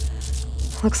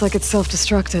 Looks like it's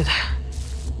self-destructed.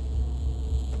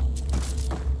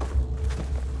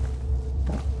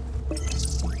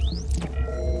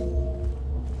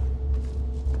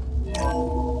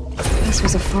 This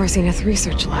was a Far Zenith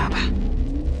research lab.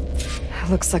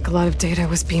 Looks like a lot of data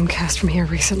was beamcast from here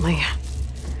recently.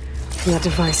 From that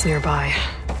device nearby.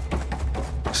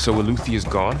 So Eluthia's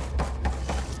gone?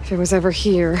 If it was ever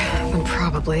here, then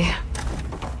probably.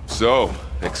 So,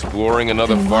 exploring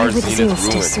another Then Far why would Zenith Zenith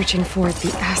still ruin. searching for it,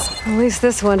 the ass? At least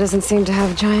this one doesn't seem to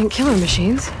have giant killer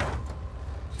machines.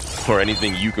 Or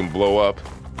anything you can blow up.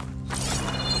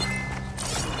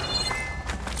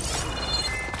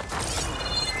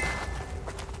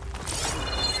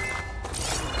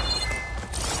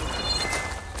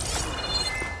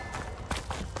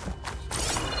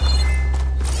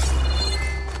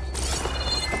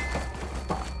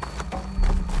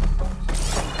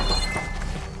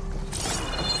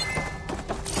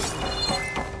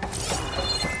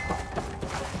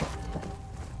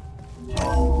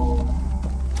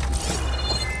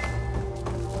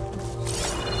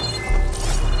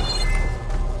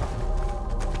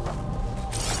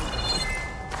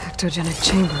 Ectogenic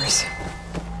chambers.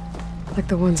 Like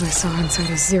the ones I saw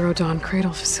inside a Zero Dawn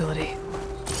cradle facility.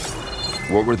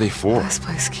 What were they for? This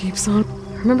place keeps on.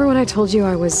 Remember when I told you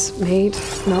I was made,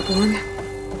 not born?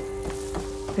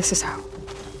 This is how.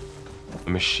 A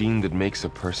machine that makes a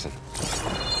person.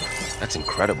 That's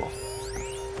incredible.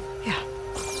 Yeah.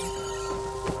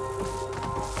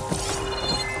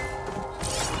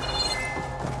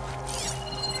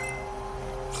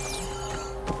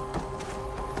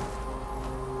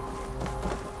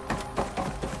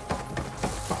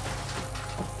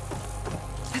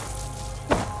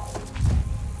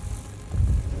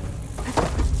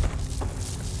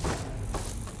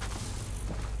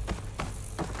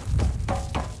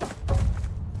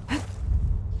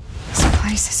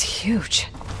 This is huge.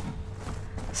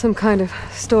 Some kind of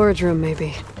storage room,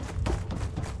 maybe.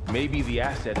 Maybe the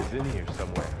asset is in here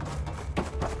somewhere.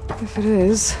 If it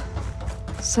is,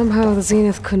 somehow the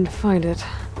Zenith couldn't find it.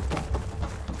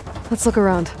 Let's look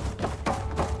around.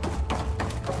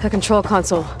 A control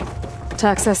console to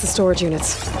access the storage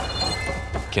units.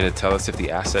 Can it tell us if the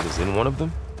asset is in one of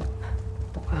them?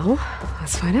 Well,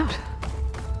 let's find out.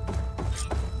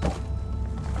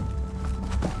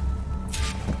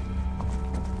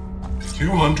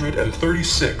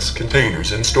 "236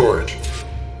 containers in storage.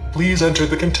 Please enter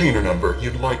the container number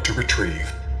you'd like to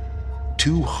retrieve."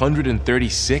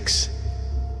 236?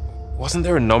 Wasn't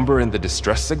there a number in the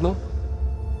distress signal?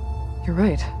 You're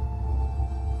right.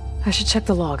 I should check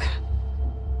the log.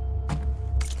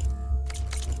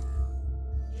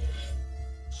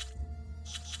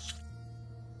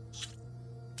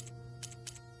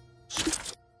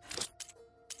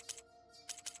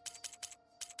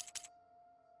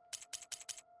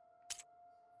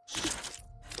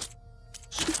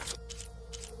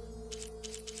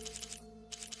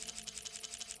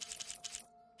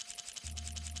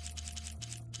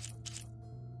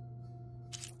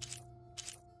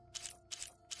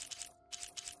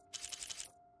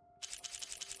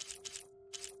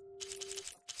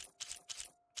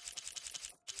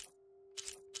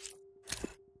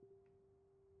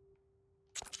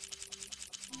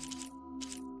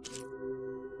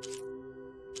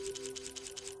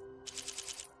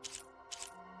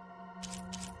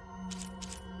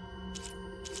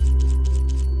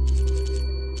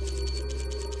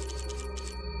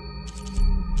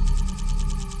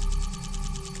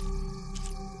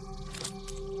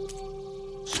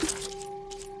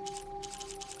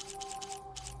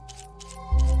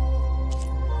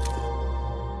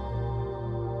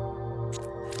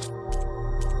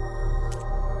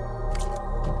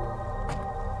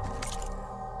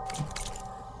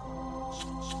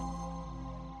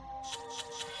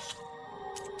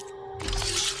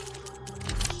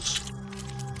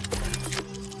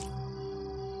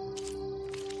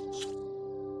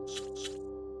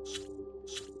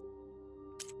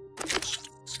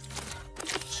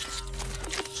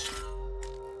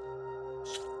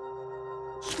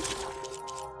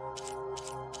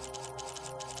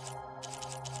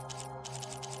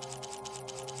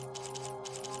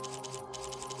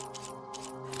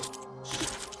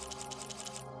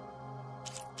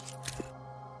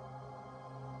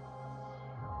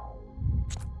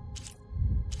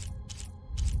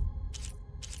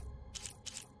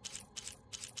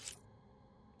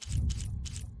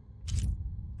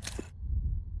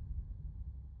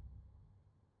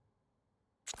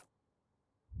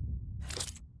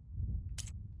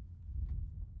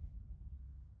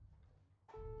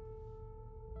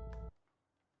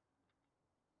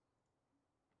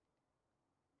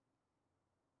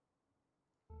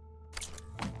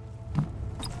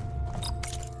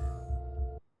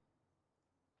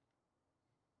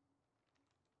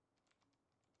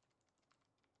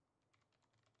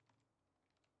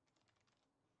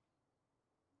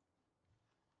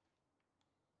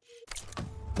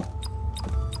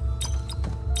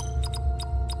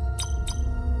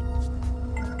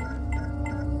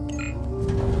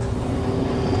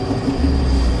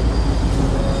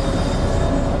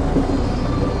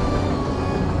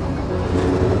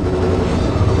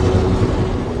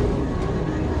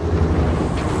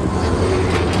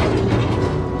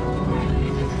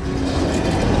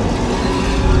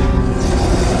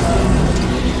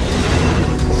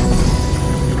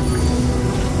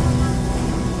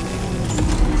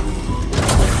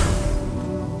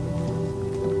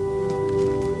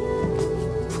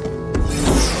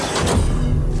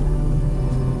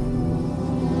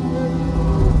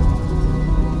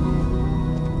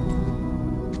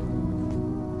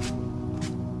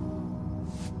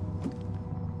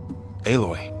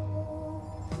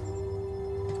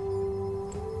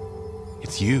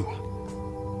 like you.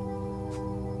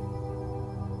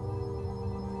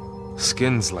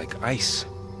 Skin's like ice.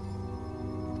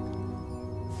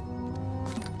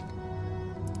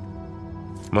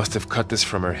 Must have cut this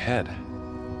from her head.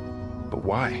 But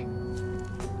why?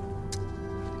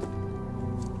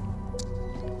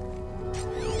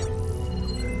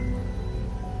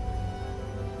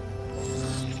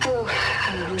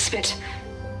 Hello, Spit.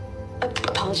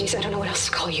 Apologies, I don't know what else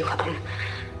to call you.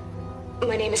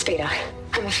 My name is Veda.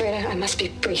 I'm afraid I must be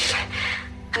brief.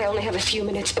 I only have a few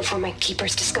minutes before my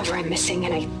keepers discover I'm missing,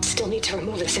 and I still need to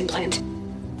remove this implant.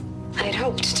 I had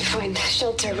hoped to find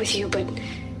shelter with you, but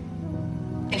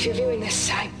if you're viewing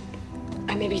this, I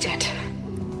may be dead.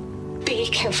 Be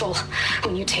careful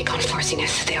when you take on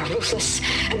Farsiness. They are ruthless,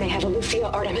 and they have Aletheia,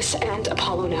 Artemis, and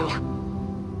Apollo now.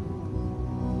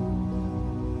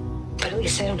 But at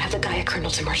least I don't have the Gaia kernel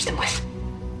to merge them with.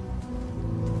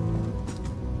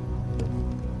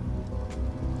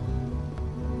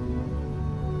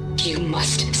 You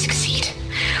must succeed,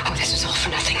 or this was all for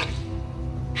nothing.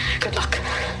 Good luck,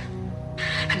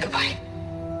 and goodbye.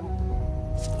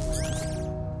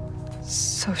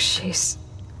 So she's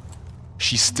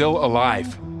still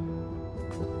alive.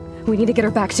 We need to get her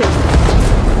back to...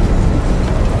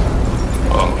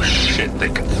 Oh shit, they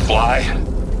can fly?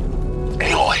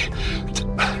 Aloy!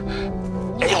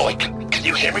 Aloy, can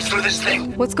you hear me through this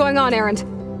thing? What's going on, Erend?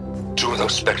 2 of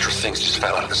those spectral things just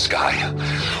fell out of the sky.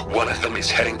 One of them is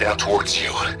heading down towards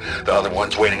you. The other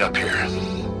one's waiting up here.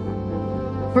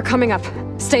 We're coming up.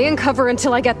 Stay in cover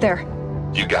until I get there.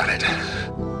 You got it.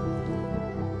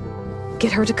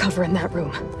 Get her to cover in that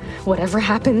room. Whatever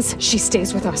happens, she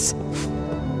stays with us.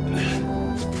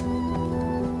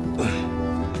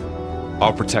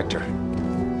 I'll protect her.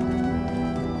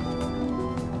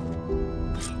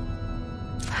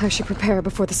 I should prepare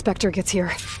before the Spectre gets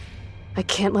here. I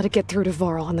can't let it get through to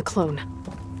Varl and the clone.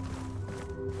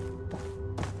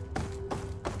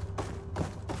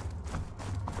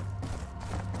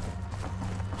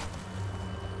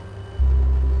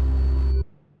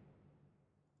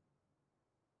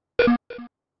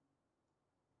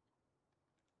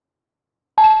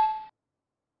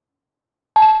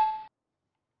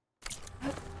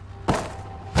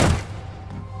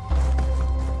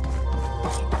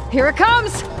 Here it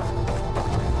comes!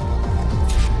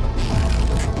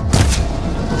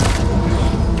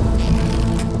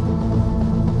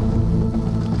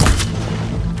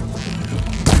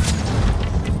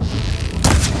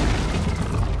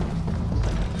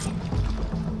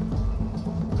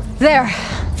 There.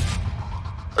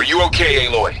 Are you okay,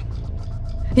 Aloy?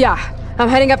 Yeah, I'm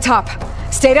heading up top.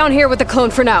 Stay down here with the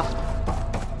clone for now.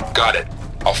 Got it.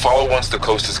 I'll follow once the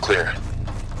coast is clear.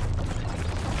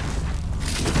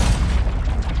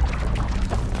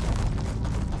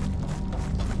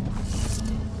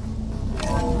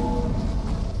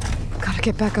 Gotta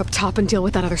get back up top and deal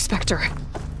with that other Spectre.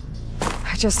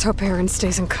 I just hope Erend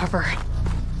stays in cover.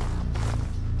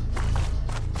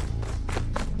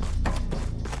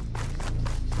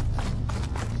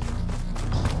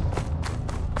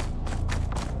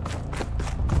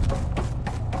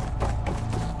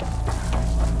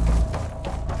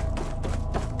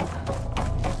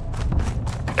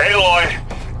 Aloy!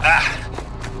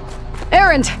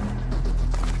 Erend!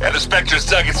 And the Spectre's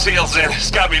dug its heels in. It's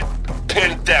got me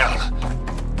pinned down.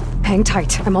 Hang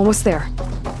tight. I'm almost there.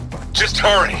 Just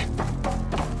hurry.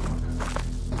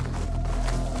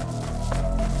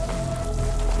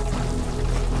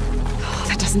 Oh,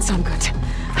 that doesn't sound good.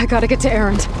 I gotta get to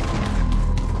Erend.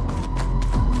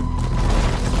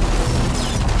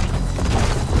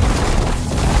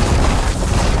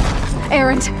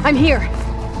 Erend, I'm here.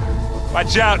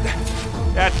 Watch out!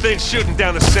 That thing's shooting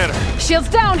down the center. Shields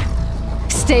down!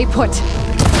 Stay put.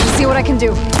 See what I can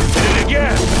do. Hit it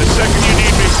again! The second you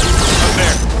need me, I'm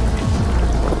there.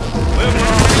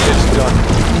 It's done.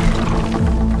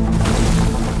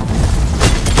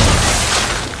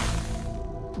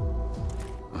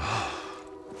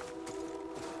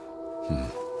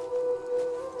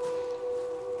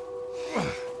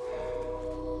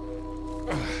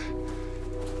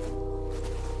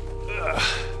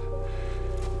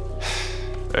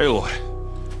 Aloy,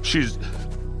 she's...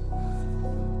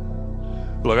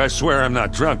 Look, I swear I'm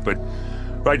not drunk, but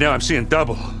right now I'm seeing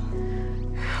double.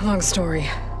 Long story,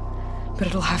 but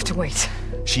it'll have to wait.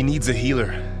 She needs a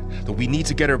healer, but we need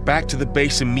to get her back to the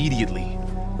base immediately.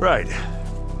 Right.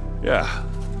 Yeah.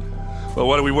 Well,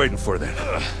 what are we waiting for then?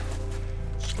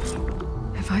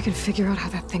 If I can figure out how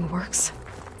that thing works,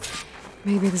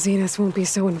 maybe the Zeniths won't be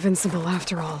so invincible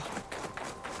after all.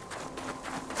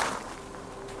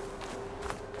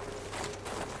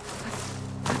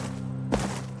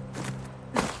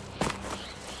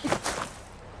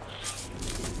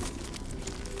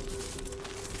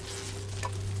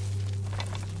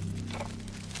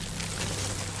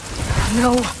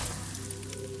 No.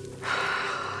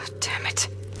 Damn it.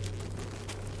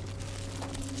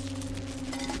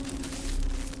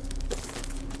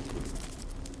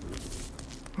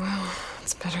 Well,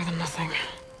 it's better than nothing.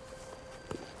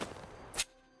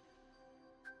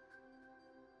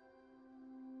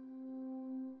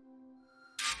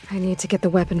 I need to get the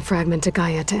weapon fragment to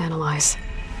Gaia to analyze.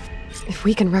 If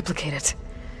we can replicate it,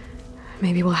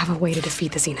 maybe we'll have a way to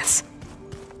defeat the Zeniths.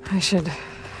 I should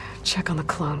check on the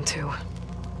clone, too.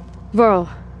 Varl,